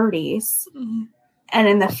in the 30s. Mm-hmm. And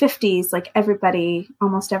in the 50s,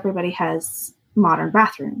 almost everybody has modern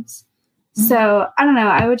bathrooms. Mm-hmm. So I don't know.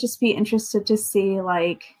 I would just be interested to see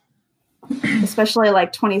especially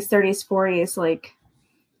 20s, 30s, 40s,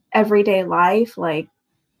 everyday life,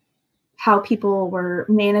 how people were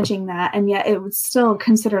managing that, and yet it was still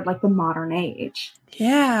considered the modern age.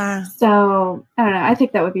 Yeah. So I don't know. I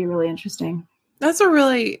think that would be really interesting. That's a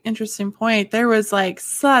really interesting point. There was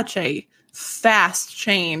such a fast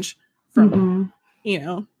change from,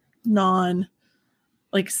 non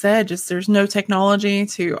like said, just there's no technology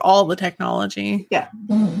to all the technology. Yeah.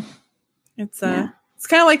 Mhm. It's it's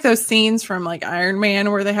kind of like those scenes from like Iron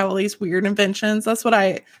Man where they have all these weird inventions. That's what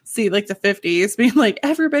I see, like the 50s being like,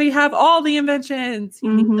 everybody have all the inventions.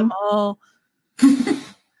 You need them all.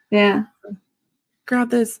 Yeah. Grab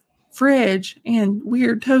this fridge and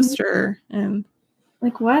weird toaster and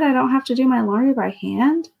Like, what? I don't have to do my laundry by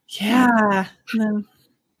hand? yeah. And then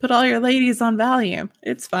put all your ladies on Valium.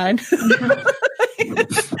 It's fine.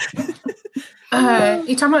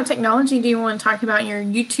 You talking about technology? Do you want to talk about your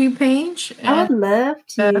YouTube page I would and love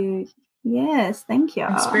to. Yes, thank you.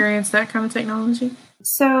 experience that kind of technology?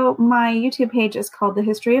 So my YouTube page is called The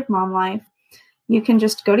History of Mom Life. You can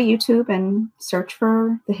just go to YouTube and search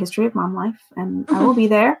for The History of Mom Life, and I will be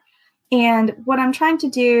there. And what I'm trying to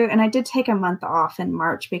do, and I did take a month off in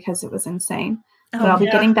March because it was insane, but I'll be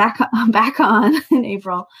getting back on in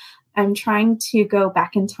April. I'm trying to go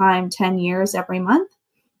back in time 10 years every month.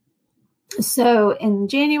 So in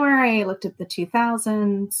January, I looked at the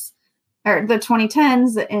 2000s, or the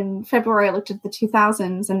 2010s. In February, I looked at the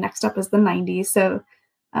 2000s, and next up is the 90s. So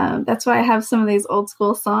that's why I have some of these old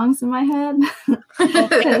school songs in my head.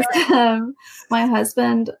 My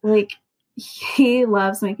husband, like, he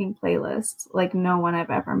loves making playlists like no one I've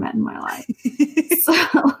ever met in my life. So,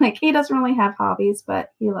 like, he doesn't really have hobbies,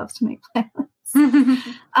 but he loves to make playlists.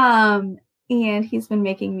 And he's been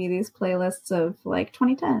making me these playlists of like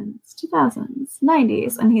 2010s, 2000s,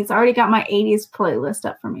 90s, and he's already got my 80s playlist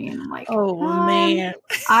up for me. And I'm like, oh man,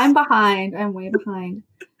 I'm behind. I'm way behind.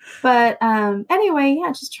 But anyway, yeah,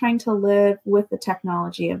 just trying to live with the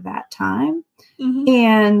technology of that time. Mm-hmm.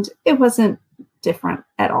 And it wasn't different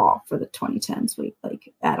at all for the 2010s week,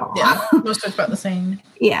 like at all. Yeah, most of about the same.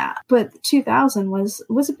 Yeah, but 2000 was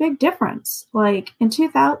a big difference. Like in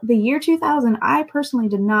the year 2000, I personally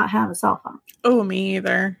did not have a cell phone. Oh, me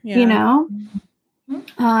either. Yeah. You know,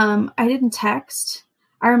 I didn't text.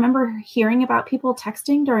 I remember hearing about people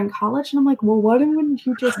texting during college, and I'm like, well, why wouldn't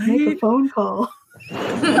you just make a phone call?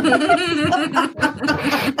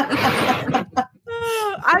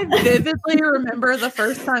 I vividly remember the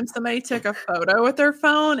first time somebody took a photo with their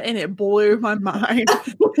phone, and it blew my mind.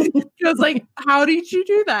 It was like, how did you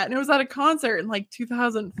do that? And it was at a concert in like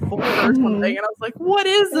 2004 or something. And I was like, what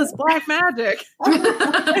is this black magic? And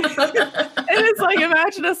it's like,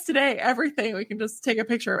 imagine us today, everything. We can just take a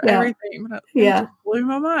picture of everything. But it just blew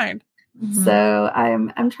my mind. So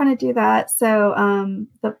I'm trying to do that. So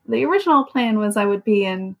the original plan was I would be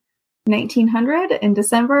in 1900 in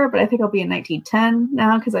December, but I think I'll be in 1910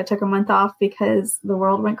 now because I took a month off because the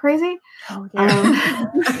world went crazy. Oh, yeah.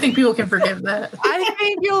 I think people can forgive that. I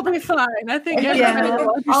think you'll be fine. I think everybody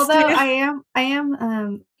will understand. Although I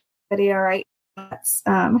am video right. That's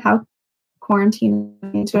how quarantine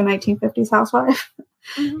into a 1950s housewife.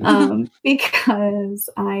 Because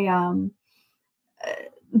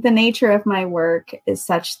the nature of my work is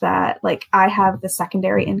such that, like, I have the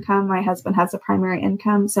secondary income. My husband has the primary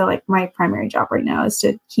income. So, like, my primary job right now is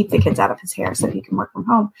to keep the kids out of his hair so he can work from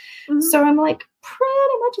home. So I'm, like,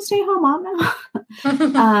 pretty much a stay-at-home mom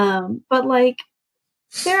now. But, like,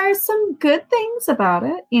 there are some good things about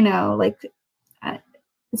it. You know, like,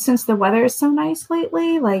 since the weather is so nice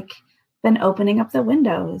lately, like, been opening up the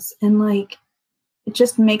windows and, like, it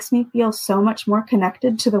just makes me feel so much more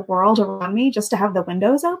connected to the world around me just to have the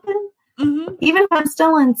windows open. Even if I'm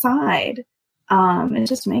still inside, it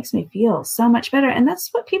just makes me feel so much better. And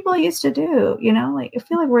that's what people used to do. You know, like, I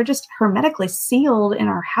feel like we're just hermetically sealed in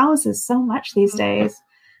our houses so much these days.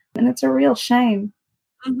 And it's a real shame.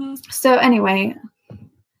 So anyway,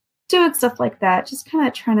 doing stuff like that, just kind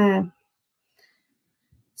of trying to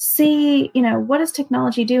see, you know, what is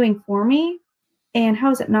technology doing for me? And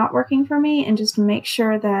how is it not working for me? And just make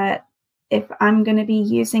sure that if I'm going to be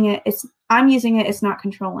using it, I'm using it, it's not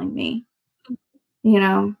controlling me, you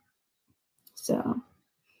know? So.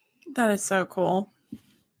 That is so cool.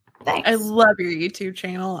 Thanks. I love your YouTube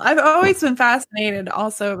channel. I've always been fascinated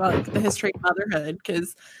also about, like, the history of motherhood,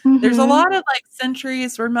 because there's a lot of, like,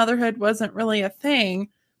 centuries where motherhood wasn't really a thing.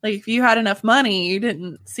 Like, if you had enough money, you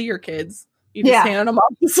didn't see your kids. You just handed them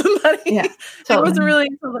off to somebody. Yeah, totally. It wasn't really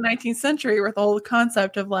until the 19th century where the whole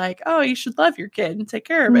concept of, like, oh, you should love your kid and take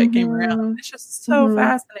care of it came around. It's just so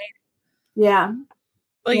fascinating. Yeah.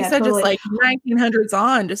 Like you said, totally. Just like 1900s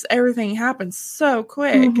on, just everything happens so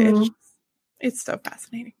quick. It's so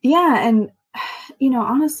fascinating. Yeah. And, you know,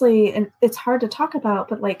 honestly, and it's hard to talk about,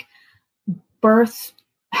 but, like, birth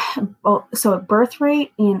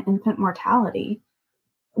rate and infant mortality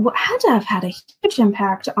had to have had a huge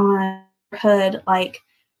impact on motherhood, like,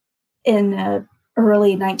 in the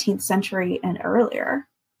early 19th century and earlier.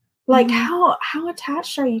 Like, how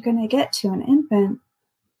attached are you going to get to an infant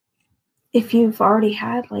if you've already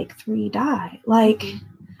had like 3 die? Like,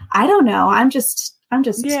 I don't know. I'm just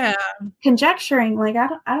Yeah. conjecturing. Like,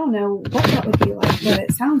 I don't know what that would be like, but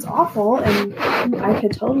it sounds awful. And I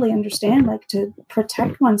could totally understand, like, to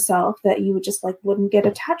protect oneself, that you would just like wouldn't get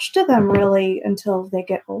attached to them really until they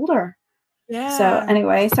get older. Yeah. So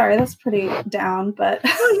anyway, sorry, that's pretty down, but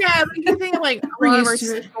Well, yeah, but you think like a lot of our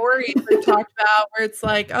stories we talked about where it's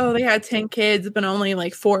like, oh, they had 10 kids, but only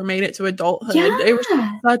like 4 made it to adulthood. It was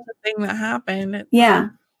just such a thing that happened. It's yeah,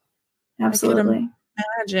 like, absolutely. I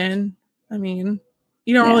could imagine. I mean,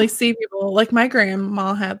 you don't really see people like my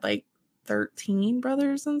grandma had like 13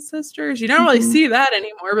 brothers and sisters. You don't really see that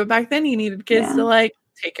anymore, but back then you needed kids to like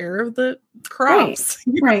take care of the crops.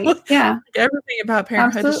 Right. Yeah. Like, everything about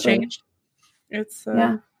parenthood has changed. It's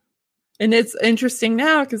and it's interesting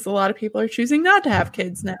now because a lot of people are choosing not to have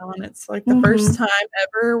kids now, and it's like the first time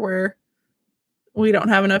ever where we don't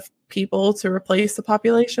have enough people to replace the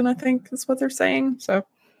population. I think is what they're saying. So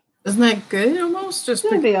isn't that good? Almost just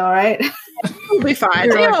it'll be all right. It'll be fine.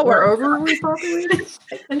 We're over repopulated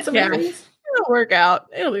in some areas. It'll work out.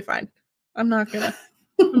 It'll be fine. I'm not gonna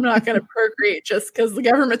procreate just because the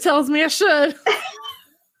government tells me I should.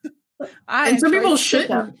 And some people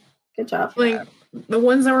shouldn't. Good job. Like the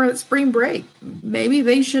ones that were at spring break, maybe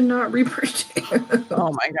they should not reproduce.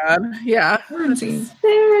 Oh my God. Yeah.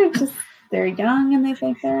 They're young and they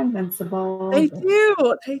think they're invincible. They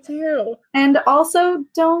do. And also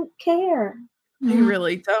don't care. They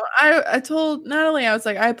really don't. I told Natalie, I was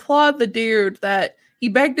like, I applaud the dude that he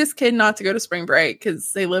begged his kid not to go to spring break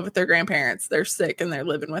because they live with their grandparents. They're sick and they're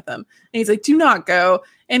living with them. And he's like, do not go.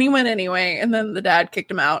 And he went anyway. And then the dad kicked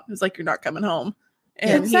him out. He was like, you're not coming home.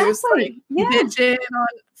 And he was like bitching on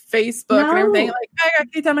Facebook and everything. Like, I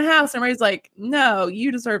got kicked out of my house. And everybody's like, no,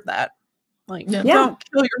 you deserve that. Like, don't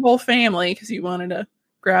kill your whole family because you wanted to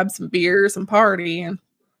grab some beers and party and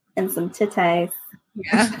some titties.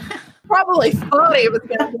 Yeah. Probably thought he was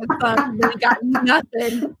going to get some, but he got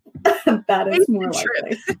nothing. That is more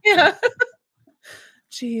likely. Yeah.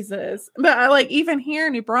 Jesus. But I like, even here,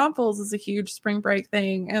 New Braunfels is a huge spring break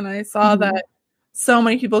thing. And I saw that so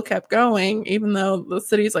many people kept going, even though the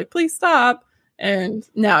city's like, please stop. And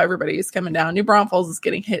now everybody's coming down. New Braunfels is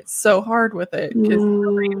getting hit so hard with it because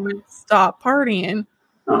nobody would stop partying.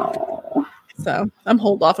 Oh. So I'm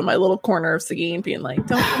holed off in my little corner of Seguin being like,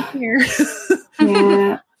 don't come here.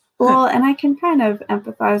 Yeah. Well, and I can kind of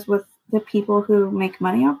empathize with the people who make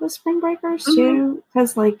money off of spring breakers too,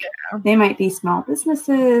 because like they might be small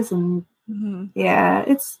businesses and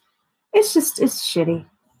it's shitty.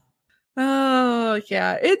 Oh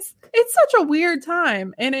yeah, it's such a weird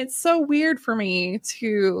time, and it's so weird for me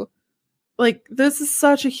to like. This is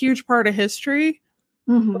such a huge part of history.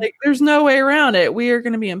 Like, there's no way around it. We are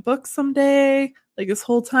going to be in books someday. Like, this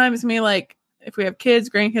whole time is me like, if we have kids,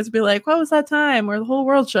 grandkids, be like, what was that time where the whole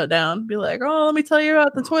world shut down? Be like, oh, let me tell you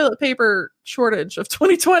about the toilet paper shortage of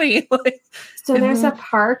 2020. Like, so there's a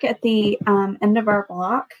park at the end of our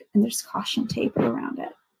block, and there's caution tape around it.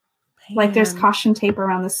 Man. Like, there's caution tape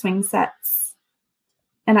around the swing sets.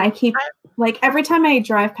 And I keep, like, every time I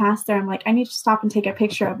drive past there, I'm like, I need to stop and take a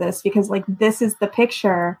picture of this because, like, this is the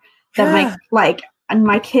picture that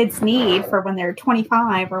my kids need for when they're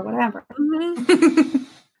 25 or whatever.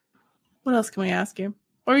 What else can we ask you?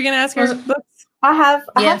 What are we going to ask our books? I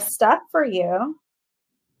have stuff for you.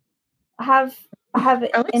 I have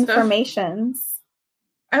informations.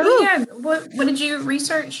 Oh yeah. What did you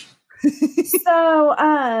research? So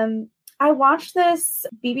I watched this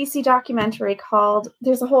BBC documentary called,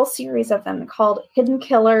 there's a whole series of them called Hidden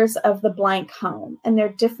Killers of the Blank Home. And they're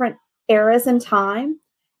different eras in time.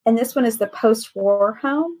 And this one is the post-war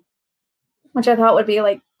home, which I thought would be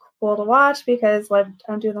like cool to watch because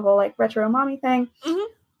I'm doing the whole like retro mommy thing.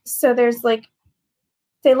 So there's like,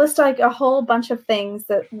 they list like a whole bunch of things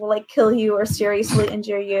that will like kill you or seriously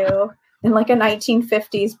injure you in like a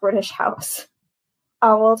 1950s British house.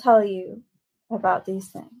 I will tell you about these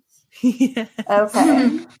things.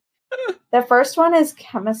 Okay. The first one is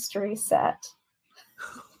chemistry set.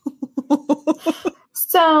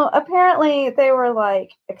 So apparently they were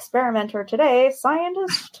like, experimenter today,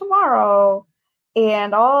 scientist tomorrow.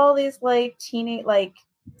 And all these like teenage like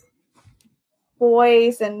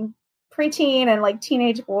boys and preteen and like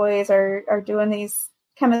teenage boys are doing these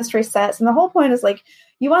chemistry sets. And the whole point is like,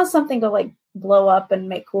 you want something to like blow up and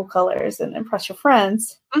make cool colors and impress your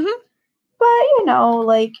friends. But you know,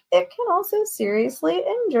 like it can also seriously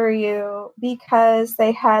injure you because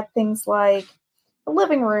they had things like the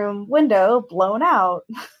living room window blown out.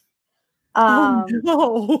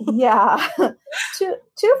 Yeah.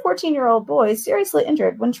 Two 14-year-old boys seriously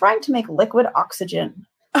injured when trying to make liquid oxygen.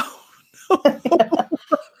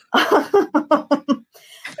 The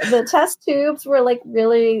test tubes were like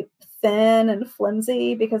really thin and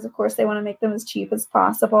flimsy because, of course, they want to make them as cheap as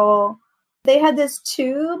possible. They had this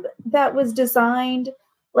tube that was designed,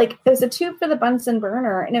 like, it was a tube for the Bunsen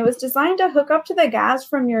burner, and it was designed to hook up to the gas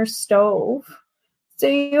from your stove. So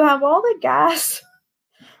you have all the gas,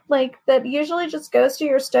 like, that usually just goes to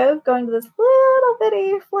your stove going to this little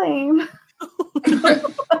bitty flame.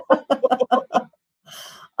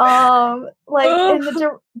 And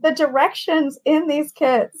the directions in these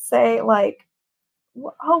kits say, like,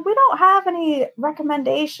 oh, we don't have any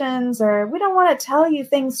recommendations, or we don't want to tell you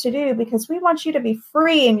things to do because we want you to be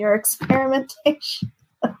free in your experimentation.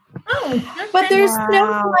 Oh, But there's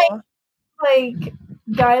no like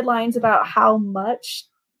guidelines about how much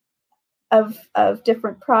of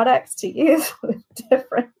different products to use with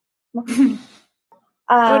different. It would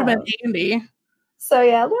have been handy. So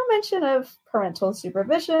yeah, no mention of parental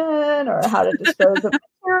supervision or how to dispose of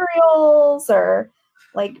materials, or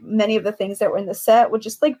like many of the things that were in the set would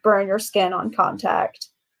just like burn your skin on contact.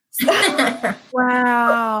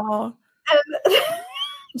 Wow. And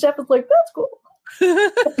Jeff was like, "That's cool."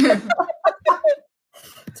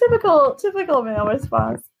 Typical male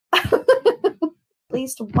response. At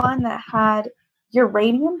least one that had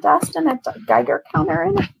uranium dust and a Geiger counter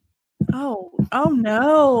in it. Oh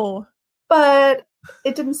no. But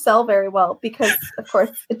it didn't sell very well because, of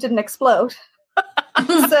course, it didn't explode.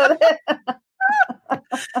 So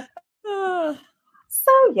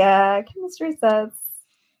yeah, chemistry sets.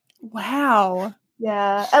 Wow.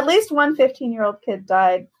 Yeah, at least one 15-year-old kid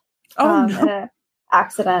died No. in an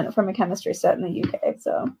accident from a chemistry set in the UK.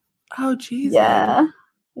 So, oh Jesus. Yeah,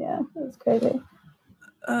 it was crazy.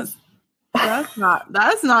 That's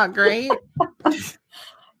not great.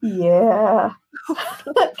 Yeah.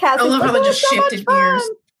 I love how they just shifted gears.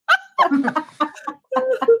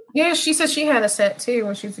 Yeah, she said she had a set too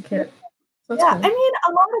when she was a kid. That's yeah, cool. I mean,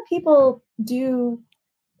 a lot of people do,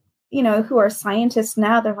 who are scientists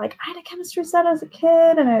now, they're like, I had a chemistry set as a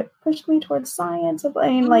kid and it pushed me towards science. I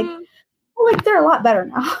mean, like they're a lot better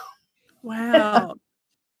now. Wow.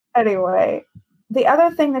 Anyway, the other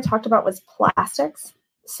thing they talked about was plastics.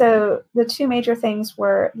 So the two major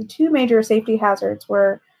safety hazards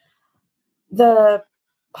were the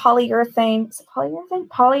polyurethane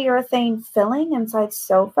filling inside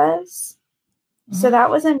sofas. Mm-hmm. So that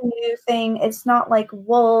was a new thing. It's not like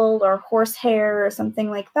wool or horsehair or something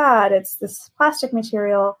like that. It's this plastic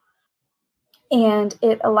material, and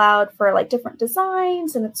it allowed for like different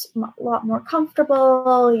designs, and it's a lot more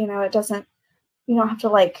comfortable. You don't have to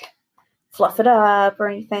like fluff it up or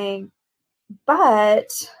anything.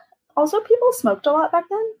 But also people smoked a lot back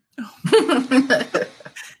then.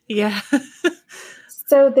 Yeah.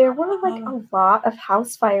 So there were like a lot of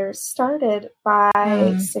house fires started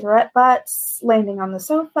by cigarette butts landing on the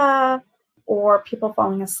sofa, or people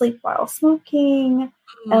falling asleep while smoking.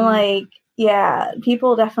 And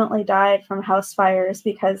people definitely died from house fires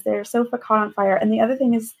because their sofa caught on fire. And the other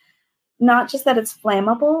thing is not just that it's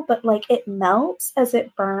flammable, but like it melts as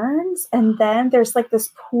it burns. And then there's like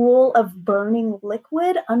this pool of burning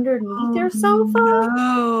liquid underneath your sofa.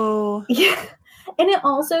 No. Yeah. And it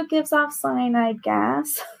also gives off cyanide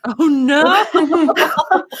gas. Oh no!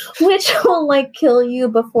 Which will like kill you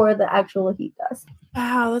before the actual heat does.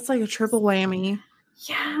 Wow, that's like a triple whammy.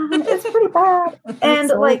 Yeah, it's pretty bad. And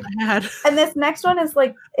so like, bad. And this next one is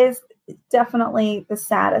definitely the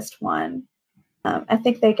saddest one. I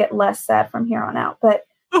think they get less sad from here on out. But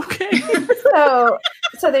okay. So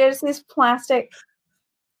there's these plastic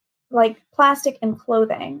and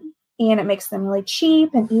clothing. And it makes them really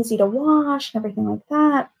cheap and easy to wash and everything like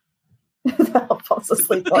that. That falls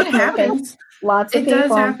asleep. It happens. Lots of it people.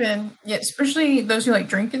 Does happen. Yeah, especially those who like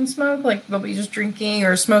drink and smoke. Like they'll be just drinking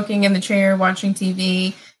or smoking in the chair, watching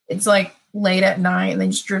TV. It's like late at night and they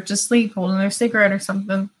just drift to sleep holding their cigarette or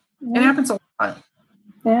something. Yeah. It happens a lot.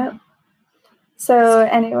 Yeah. So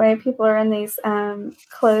anyway, people are in these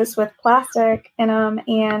clothes with plastic in them.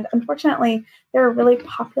 And unfortunately, they're really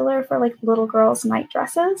popular for like little girls' night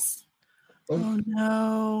dresses. Oh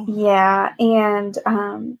no. Yeah, and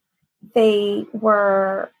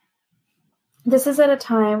this is at a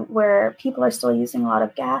time where people are still using a lot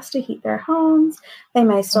of gas to heat their homes. They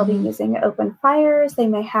may still be using open fires. They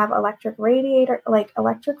may have electric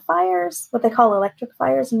fires, what they call electric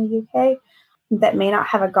fires in the UK, that may not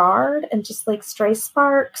have a guard, and just like stray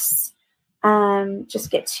sparks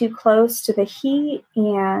just get too close to the heat,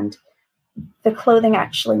 and the clothing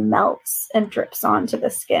actually melts and drips onto the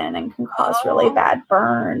skin and can cause really bad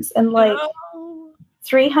burns. And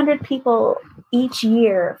 300 people each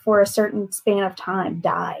year for a certain span of time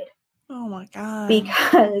died. Oh my God.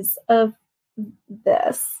 Because of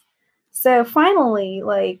this. So finally,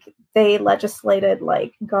 like, they legislated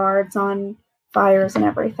like guards on fires and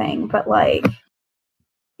everything, but like,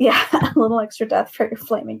 yeah, a little extra death for your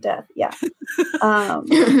flaming death. Yeah.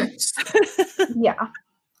 Yeah.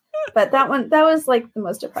 But that was like the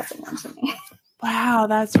most depressing one to me. Wow,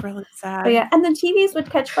 that's really sad. But yeah, and the TVs would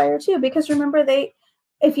catch fire too, because remember,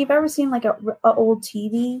 if you've ever seen like a old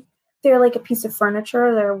TV, they're like a piece of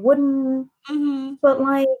furniture. They're wooden, but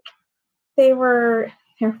like they're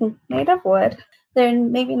made of wood. They're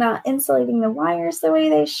maybe not insulating the wires the way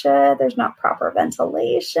they should. There's not proper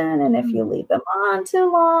ventilation, and if you leave them on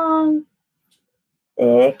too long,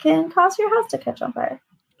 it can cause your house to catch on fire.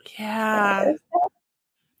 Yeah.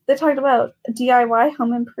 They talked about DIY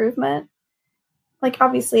home improvement. Like,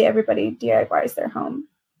 obviously, everybody DIYs their home.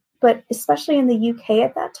 But especially in the UK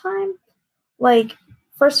at that time, like,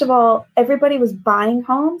 first of all, everybody was buying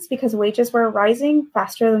homes because wages were rising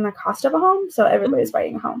faster than the cost of a home. So everybody's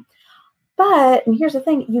buying a home. But, and here's the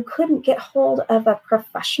thing, you couldn't get hold of a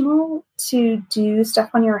professional to do stuff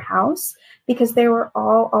on your house because they were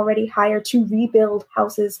all already hired to rebuild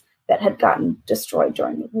houses that had gotten destroyed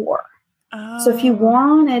during the war. So if you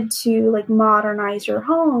wanted to like modernize your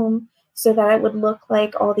home so that it would look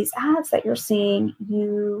like all these ads that you're seeing,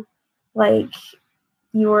 you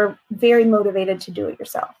were very motivated to do it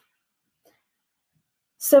yourself.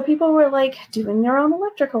 So people were like doing their own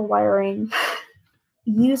electrical wiring,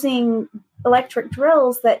 using electric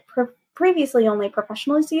drills that previously only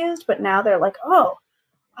professionals used, but now they're like, oh,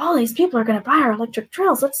 all these people are going to buy our electric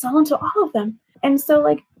drills. Let's sell them to all of them. And so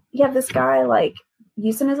like you have this guy like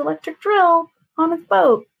using his electric drill on his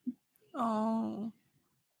boat. Oh.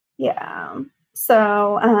 Yeah.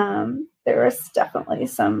 So there was definitely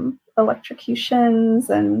some electrocutions,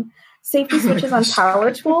 and safety switches on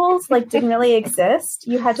power tools like didn't really exist.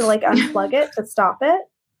 You had to like unplug it to stop it.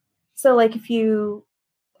 So like if you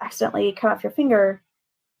accidentally cut off your finger,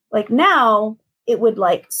 like now it would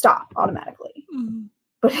like stop automatically.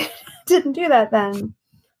 But it didn't do that then.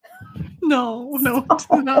 No, it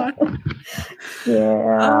did not.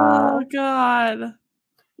 Yeah. Oh God.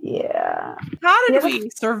 Yeah. How did we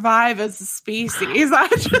survive as a species?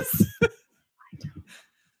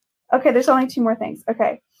 Okay, there's only two more things.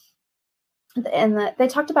 Okay. And they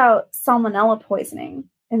talked about salmonella poisoning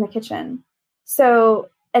in the kitchen. So,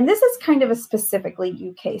 and this is kind of a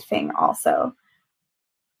specifically UK thing also.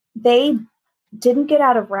 They didn't get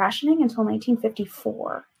out of rationing until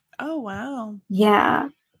 1954. Oh, wow. Yeah.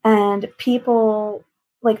 And people,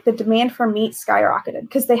 like the demand for meat skyrocketed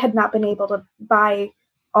because they had not been able to buy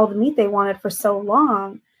all the meat they wanted for so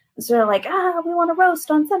long. So they're like, we want to roast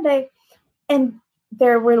on Sunday. And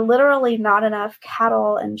there were literally not enough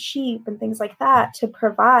cattle and sheep and things like that to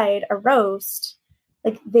provide a roast.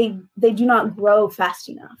 Like they do not grow fast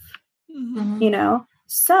enough, you know?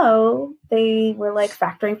 So they were like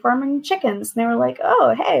factory farming chickens, and they were like,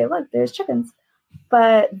 oh, hey, look, there's chickens.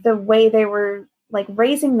 But the way they were like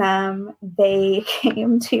raising them, they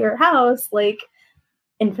came to your house like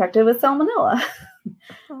infected with salmonella,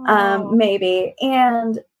 maybe.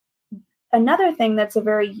 And another thing that's a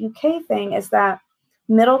very UK thing is that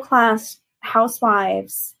middle-class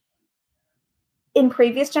housewives in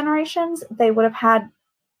previous generations, they would have had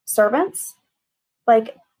servants,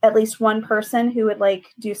 like at least one person who would like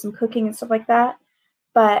do some cooking and stuff like that.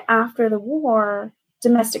 But after the war,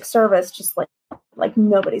 domestic service, just like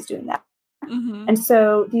nobody's doing that. And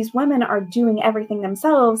so these women are doing everything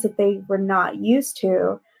themselves that they were not used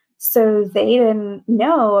to. So they didn't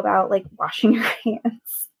know about like washing your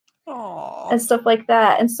hands and stuff like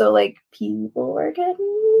that. And so like people were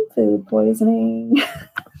getting food poisoning.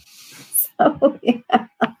 So yeah.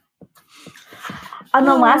 And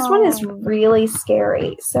the last one is really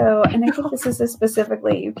scary. So, and I think this is a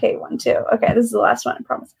specifically UK one too. Okay, this is the last one, I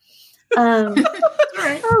promise.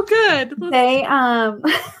 Oh, good. They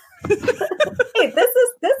hey, this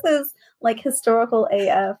is like historical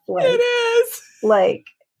AF. Like, it is. Like,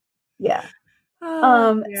 yeah.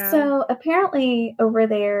 Yeah. So apparently over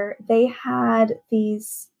there they had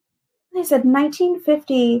these. They said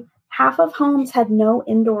 1950, half of homes had no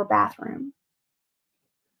indoor bathroom.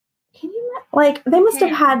 Can you like? They must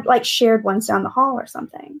have had like shared ones down the hall or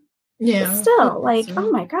something. Yeah. But still, like,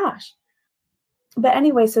 oh my gosh. But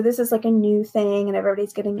anyway, so this is like a new thing, and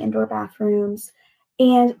everybody's getting indoor bathrooms.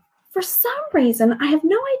 And for some reason, I have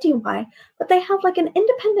no idea why, but they have like an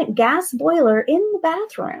independent gas boiler in the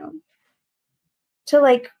bathroom to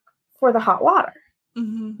like for the hot water. I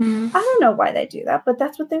don't know why they do that, but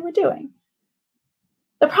that's what they were doing.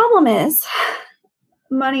 The problem is,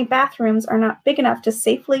 many bathrooms are not big enough to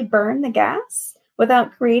safely burn the gas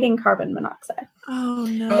without creating carbon monoxide. Oh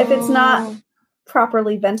no. if it's not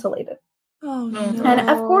properly ventilated. Oh No. no. And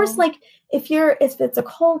of course, like if it's a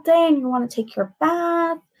cold day and you want to take your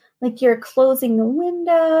bath, like you're closing the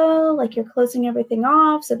window, like you're closing everything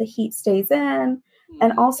off so the heat stays in.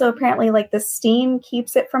 And also apparently like the steam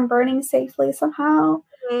keeps it from burning safely somehow.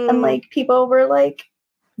 And like people were like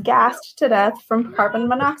gassed to death from carbon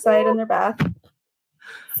monoxide in their bath.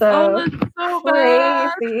 So that's so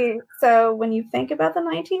bad. crazy. So when you think about the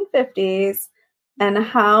 1950s and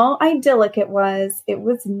how idyllic it was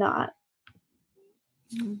not.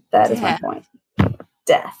 That is my point.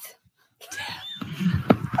 Death.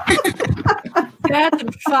 Death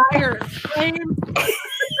and fire and flames.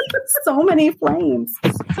 So many flames.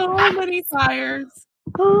 So many fires.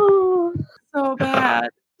 Oh, So bad.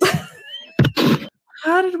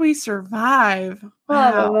 How did we survive?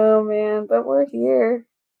 I don't know, man, but we're here.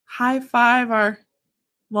 High five our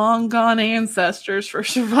long gone ancestors for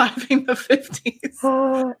surviving the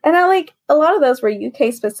 50s. And I like a lot of those were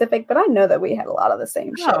UK specific, but I know that we had a lot of the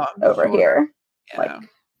same shit over here. Yeah. Like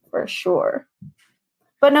for sure.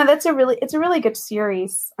 But no, it's a really good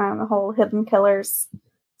series. The whole Hidden Killers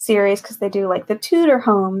series, because they do like the Tudor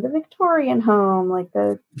home, the Victorian home, like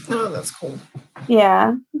the that's cool.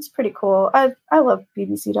 Yeah, it's pretty cool. I love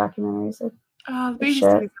BBC documentaries. The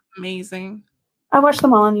BBC is amazing. I watch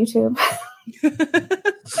them all on YouTube.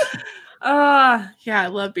 Yeah, I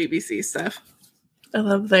love BBC stuff. I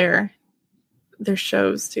love their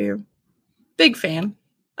shows too. Big fan.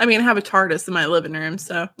 I mean, I have a TARDIS in my living room,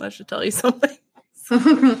 so that should tell you something.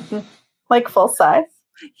 Like full size?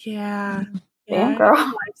 Yeah. Damn, girl.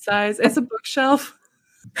 Life size. It's a bookshelf.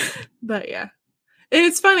 But yeah. And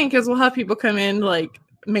it's funny because we'll have people come in, like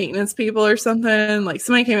maintenance people or something. Like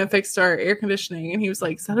somebody came and fixed our air conditioning and he was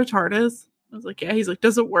like, "Is that a TARDIS?" I was like, "Yeah." He's like,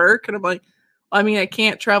 "Does it work?" And I'm like, well, I mean, I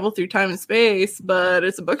can't travel through time and space, but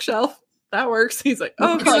it's a bookshelf. That works. He's like,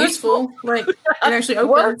 "Oh, it's useful." Like it actually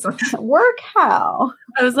opens. Work how?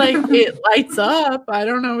 I was like, "It lights up. I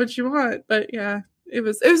don't know what you want." But yeah, it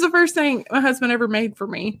was the first thing my husband ever made for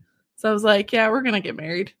me. So I was like, "Yeah, we're gonna get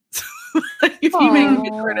married." If you make me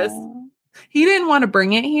TARDIS. He didn't want to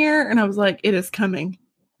bring it here, and I was like, "It is coming.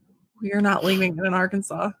 We are not leaving it in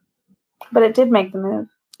Arkansas." But it did make the move.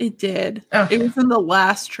 It did. Oh. It was in the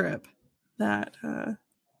last trip that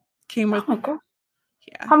came with. Oh my god!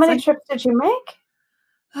 Yeah. How many trips did you make?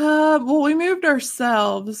 Well, we moved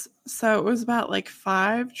ourselves, so it was about like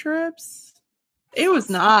 5 trips. It was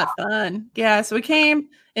not fun. Yeah, so we came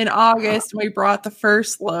in August and we brought the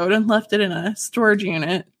first load and left it in a storage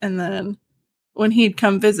unit, and then when he'd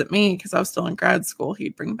come visit me, because I was still in grad school,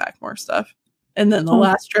 he'd bring back more stuff. And then the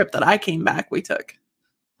last trip that I came back, we took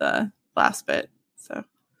the last bit. So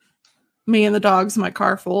me and the dogs, my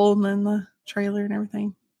car full, and then the trailer and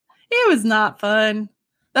everything. It was not fun.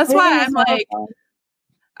 That's why I'm like,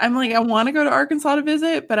 I want to go to Arkansas to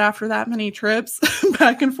visit, but after that many trips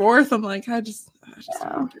back and forth, I'm like, I just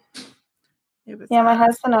it was my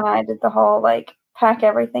husband and I did the whole like pack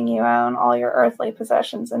everything you own, all your earthly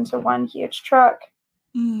possessions into one huge truck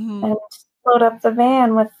and load up the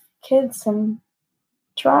van with kids and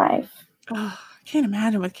drive. Oh, I can't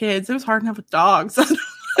imagine with kids. It was hard enough with dogs.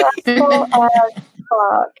 Stressful as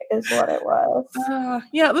fuck is what it was.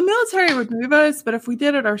 Yeah, the military would move us, but if we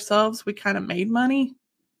did it ourselves, we kind of made money.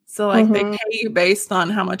 So like they pay you based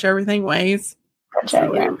on how much everything weighs.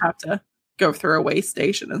 So we didn't have to go through a weigh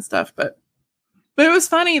station and stuff. But it was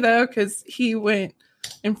funny though, because he went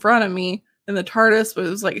in front of me and the TARDIS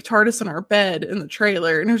was like TARDIS in our bed in the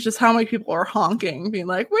trailer, and it was just how many people are honking, being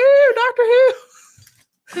like, "Woo, Doctor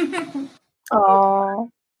Who!"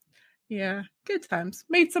 Oh, yeah, good times.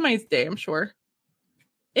 Made somebody's day, I'm sure.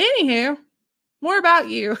 Anywho, more about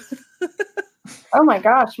you. oh my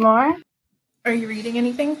gosh, more? Are you reading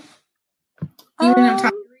anything? You didn't have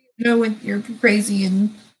time to read, when you're crazy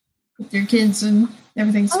and with your kids and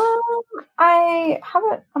everything.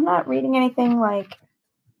 I'm not reading anything like.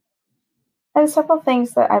 I have several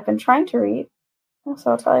things that I've been trying to read,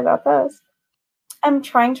 so I'll tell you about those. I'm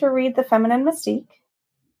trying to read The Feminine Mystique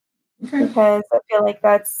because I feel like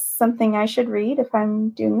that's something I should read if I'm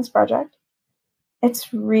doing this project.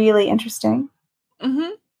 It's really interesting.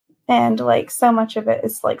 Mm-hmm. And like so much of it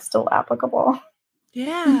is like still applicable.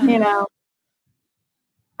 Yeah. You know,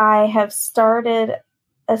 I have started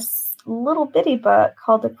a little bitty book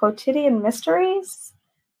called The Quotidian Mysteries,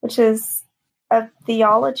 which is a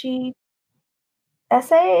theology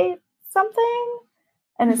essay something,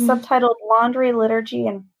 and it's subtitled Laundry, Liturgy,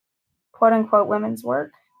 and quote unquote women's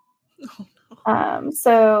work.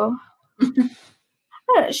 So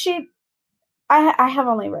I have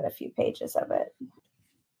only read a few pages of it.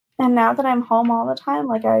 And now that I'm home all the time,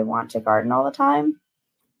 like I want to garden all the time.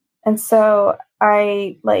 And so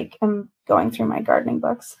I like am going through my gardening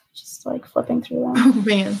books, just like flipping through them. Oh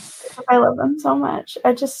man. I love them so much.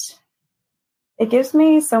 It gives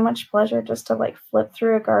me so much pleasure just to like flip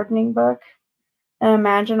through a gardening book and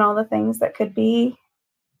imagine all the things that could be.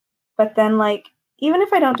 But then like, even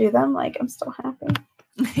if I don't do them, like I'm still happy.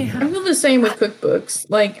 I feel the same with cookbooks.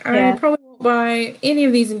 Like, I probably won't buy any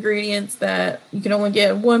of these ingredients that you can only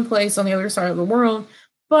get in one place on the other side of the world.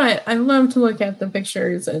 But I love to look at the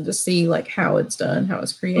pictures and just see like how it's done, how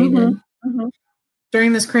it's created. Mm-hmm.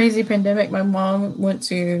 During this crazy pandemic, my mom went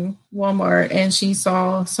to Walmart and she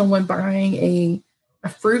saw someone buying a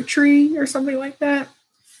fruit tree or something like that.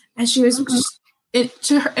 And she was in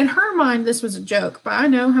her mind, this was a joke, but I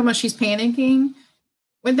know how much she's panicking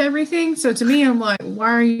with everything. So to me, I'm like,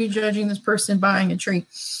 why are you judging this person buying a tree?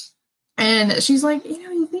 And she's like,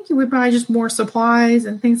 you think you would buy just more supplies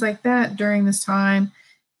and things like that during this time.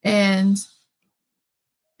 And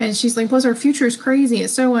she's like, plus our future is crazy.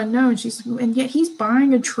 It's so unknown. She's like, and yet he's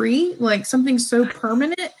buying a tree, like something so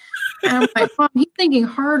permanent. And I'm like, Mom, he's thinking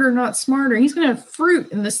harder, not smarter. He's going to have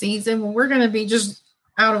fruit in the season when we're going to be just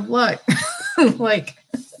out of luck. Like,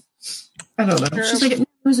 I don't know. She's like, it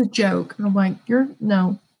was a joke. And I'm like,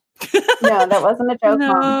 no. No, that wasn't a joke,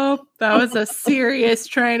 No, Mom. that was a serious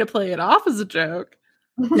trying to play it off as a joke.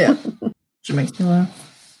 Yeah. She makes me laugh.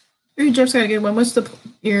 Ooh, Jeff's got a good one. What's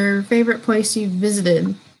your favorite place you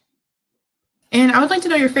visited? And I would like to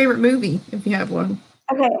know your favorite movie, if you have one.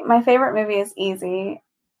 Okay, my favorite movie is easy.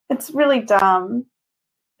 It's really dumb.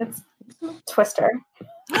 It's Twister.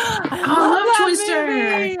 I love Twister.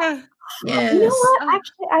 Yes. You know what?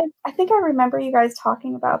 Actually, I think I remember you guys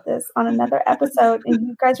talking about this on another episode, and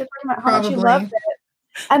you guys were talking about how much you loved it.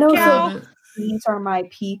 And I was like, these are my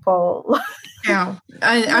people. Cow.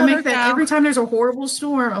 I make that every time there's a horrible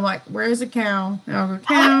storm. I'm like, where's the cow? And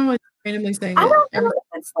cow. Randomly saying I don't know if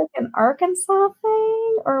it's like an Arkansas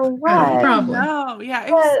thing or what. Probably. No, yeah.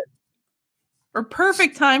 It was a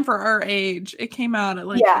perfect time for our age. It came out at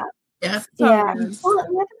like Yeah. Well, the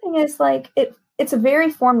other thing is like it's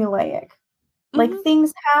very formulaic. Like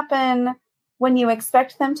things happen when you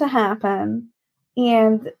expect them to happen,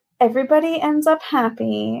 and everybody ends up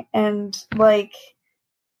happy. And like,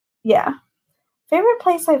 yeah. Favorite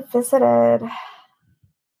place I visited?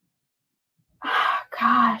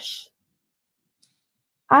 Gosh.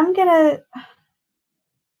 I'm gonna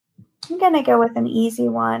go with an easy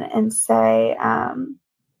one and say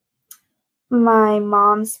my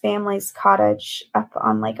mom's family's cottage up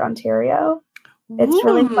on Lake Ontario. It's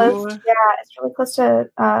really close. Yeah, it's really close to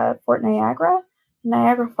Fort Niagara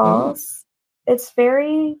Falls. It's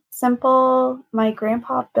very simple. My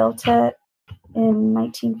grandpa built it in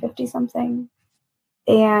 1950 something,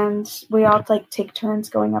 and we all like take turns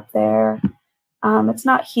going up there. It's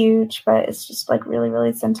not huge, but it's just like really,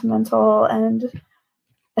 really sentimental. And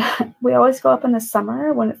we always go up in the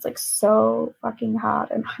summer when it's like so fucking hot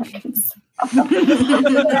in Arkansas. You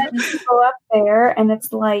go up there and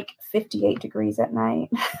it's like 58 degrees at night.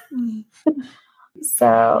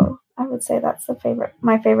 So I would say that's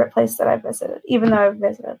my favorite place that I visited, even though I've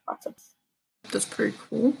visited lots of. That's pretty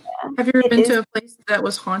cool. Yeah. Have you ever been to a place that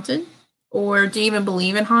was haunted? Or do you even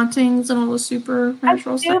believe in hauntings and all the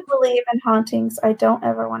supernatural stuff? I do believe in hauntings. I don't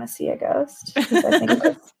ever want to see a ghost because I think it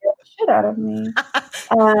would scare the shit out of me.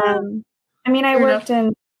 I mean, I worked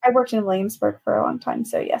in Williamsburg for a long time,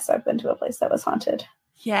 so yes, I've been to a place that was haunted.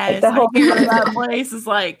 Yes, like that place is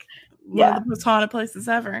like one of the most haunted places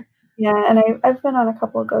ever. Yeah, and I've been on a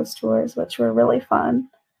couple of ghost tours, which were really fun.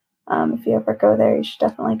 If you ever go there, you should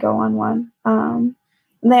definitely go on one. And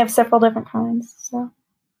they have several different kinds, so.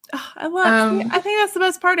 I think that's the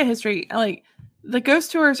best part of history. Like the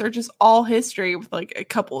ghost tours are just all history with like a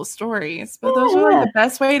couple of stories, but those are like the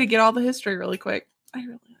best way to get all the history really quick. I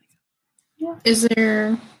really like it. Yeah. Is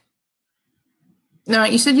there? No,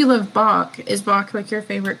 you said you love Bach. Is Bach like your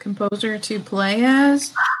favorite composer to play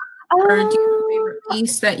as, or do you have a favorite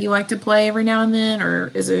piece that you like to play every now and then,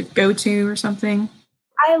 or is it go to or something?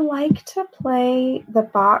 I like to play the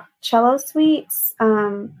Bach cello suites.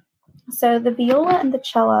 So the viola and the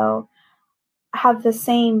cello have the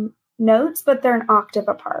same notes, but they're an octave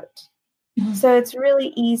apart. Mm-hmm. So it's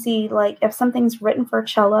really easy, like if something's written for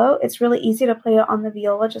cello, it's really easy to play it on the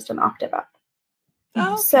viola just an octave up.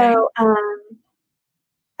 Oh, okay. So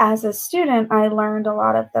as a student, I learned a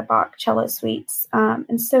lot of the Bach cello suites.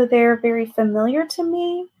 And so they're very familiar to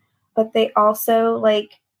me, but they also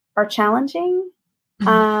like are challenging.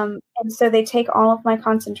 Mm-hmm. And so they take all of my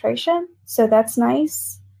concentration. So that's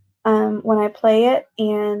nice. When I play it,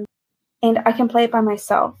 and I can play it by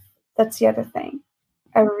myself. That's the other thing.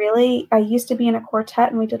 I used to be in a quartet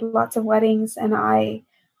and we did lots of weddings, and I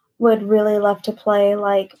would really love to play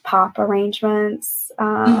like pop arrangements.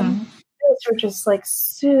 Those were just like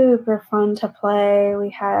super fun to play. We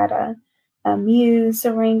had a Muse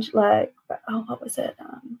arranged, like, what was it?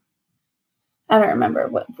 I don't remember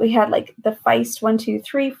what we had, like the Feist 1, 2,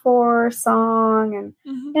 3, 4 song,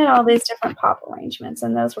 and all these different pop arrangements,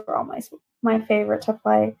 and those were all my favorite to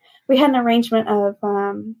play. We had an arrangement of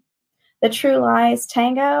the True Lies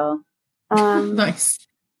Tango. Nice.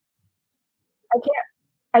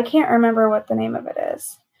 I can't remember what the name of it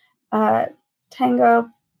is. Tango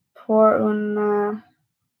por una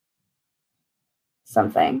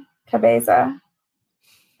something cabeza.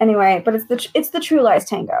 Anyway, but it's the True Lies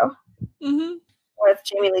Tango with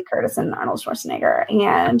Jamie Lee Curtis and Arnold Schwarzenegger,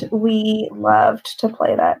 and we loved to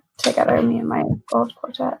play that together, me and my old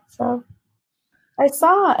quartet. So I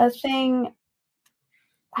saw a thing.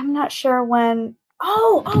 I'm not sure when.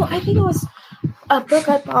 I think it was a book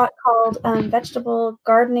I bought called Vegetable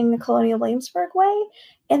Gardening the Colonial Williamsburg Way.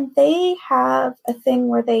 And they have a thing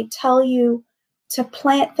where they tell you to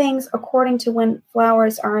plant things according to when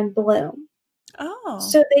flowers are in bloom. Oh.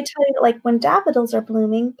 So they tell you, like, when daffodils are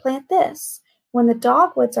blooming, plant this. When the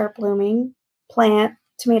dogwoods are blooming, plant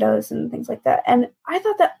tomatoes and things like that. And I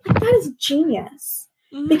thought that is genius.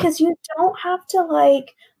 Because you don't have to,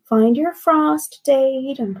 like, find your frost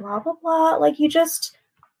date and blah, blah, blah. Like, you just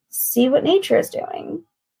see what nature is doing.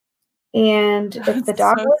 And if the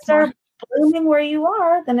dogwoods are blooming where you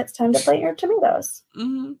are, then it's time to plant your tomatoes.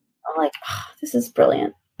 I'm like, this is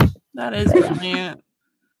brilliant. That is brilliant.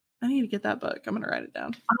 I need to get that book. I'm going to write it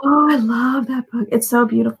down. Oh, I love that book. It's so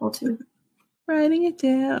beautiful, too. Writing it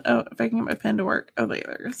down. Oh, if I can get my pen to work. Oh, there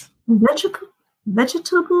it is.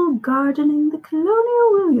 Vegetable Gardening the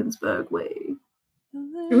Colonial Williamsburg Way.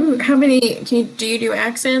 Ooh, how many do you do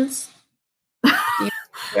accents?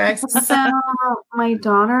 So my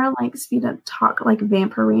daughter likes me to talk like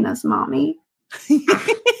Vampirina's mommy.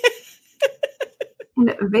 And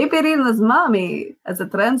Vampirina's mommy has a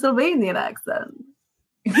Transylvanian accent.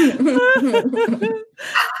 Oh,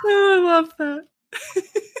 I love that.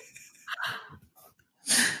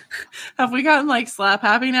 Have we gotten like slap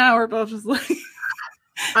happy now? We're both just like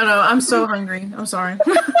I know, I'm so hungry. I'm sorry.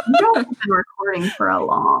 We've been recording for a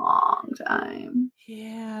long time.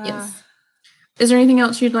 Yeah. Yes. Is there anything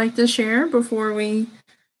else you'd like to share before we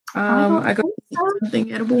I go eat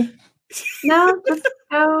something edible? No, just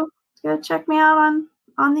go check me out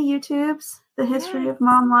on the YouTubes, The History of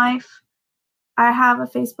Mom Life. I have a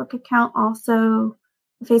Facebook account, also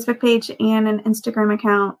a Facebook page and an Instagram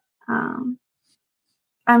account.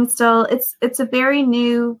 It's a very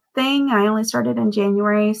new thing. I only started in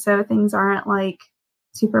January, so things aren't like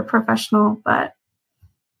super professional, but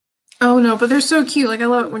oh no, but they're so cute. Like, I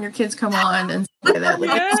love it when your kids come on and say that. Like,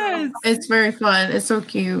 Yes. it's very fun. It's so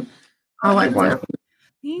cute. I like watching.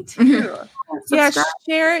 Me too. Yeah,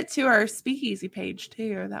 share it to our Speakeasy page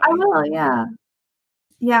too. That I will, yeah.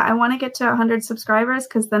 Yeah, I want to get to 100 subscribers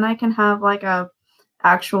because then I can have like a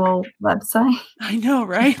actual website. I know,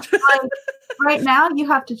 right? Like, right now, you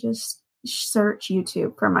have to just search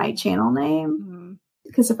YouTube for my channel name.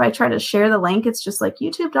 Because if I try to share the link, it's just like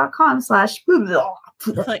youtube.com/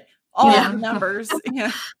 like all numbers.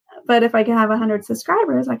 Yeah. But if I can have 100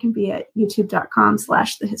 subscribers, I can be at youtube.com/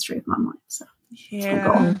 the history of mom life. So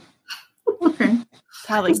yeah. Okay.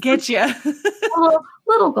 Probably get you.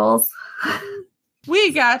 little goals.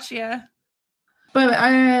 We got you. But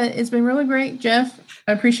it's been really great, Jeff.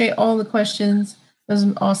 I appreciate all the questions. It was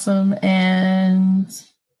awesome. And it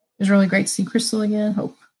was really great to see Crystal again.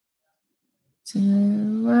 Hope. So,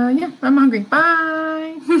 yeah, I'm hungry.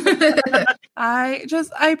 Bye. I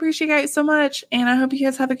appreciate you guys so much. And I hope you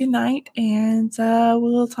guys have a good night. And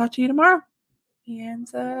we'll talk to you tomorrow. And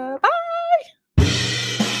bye.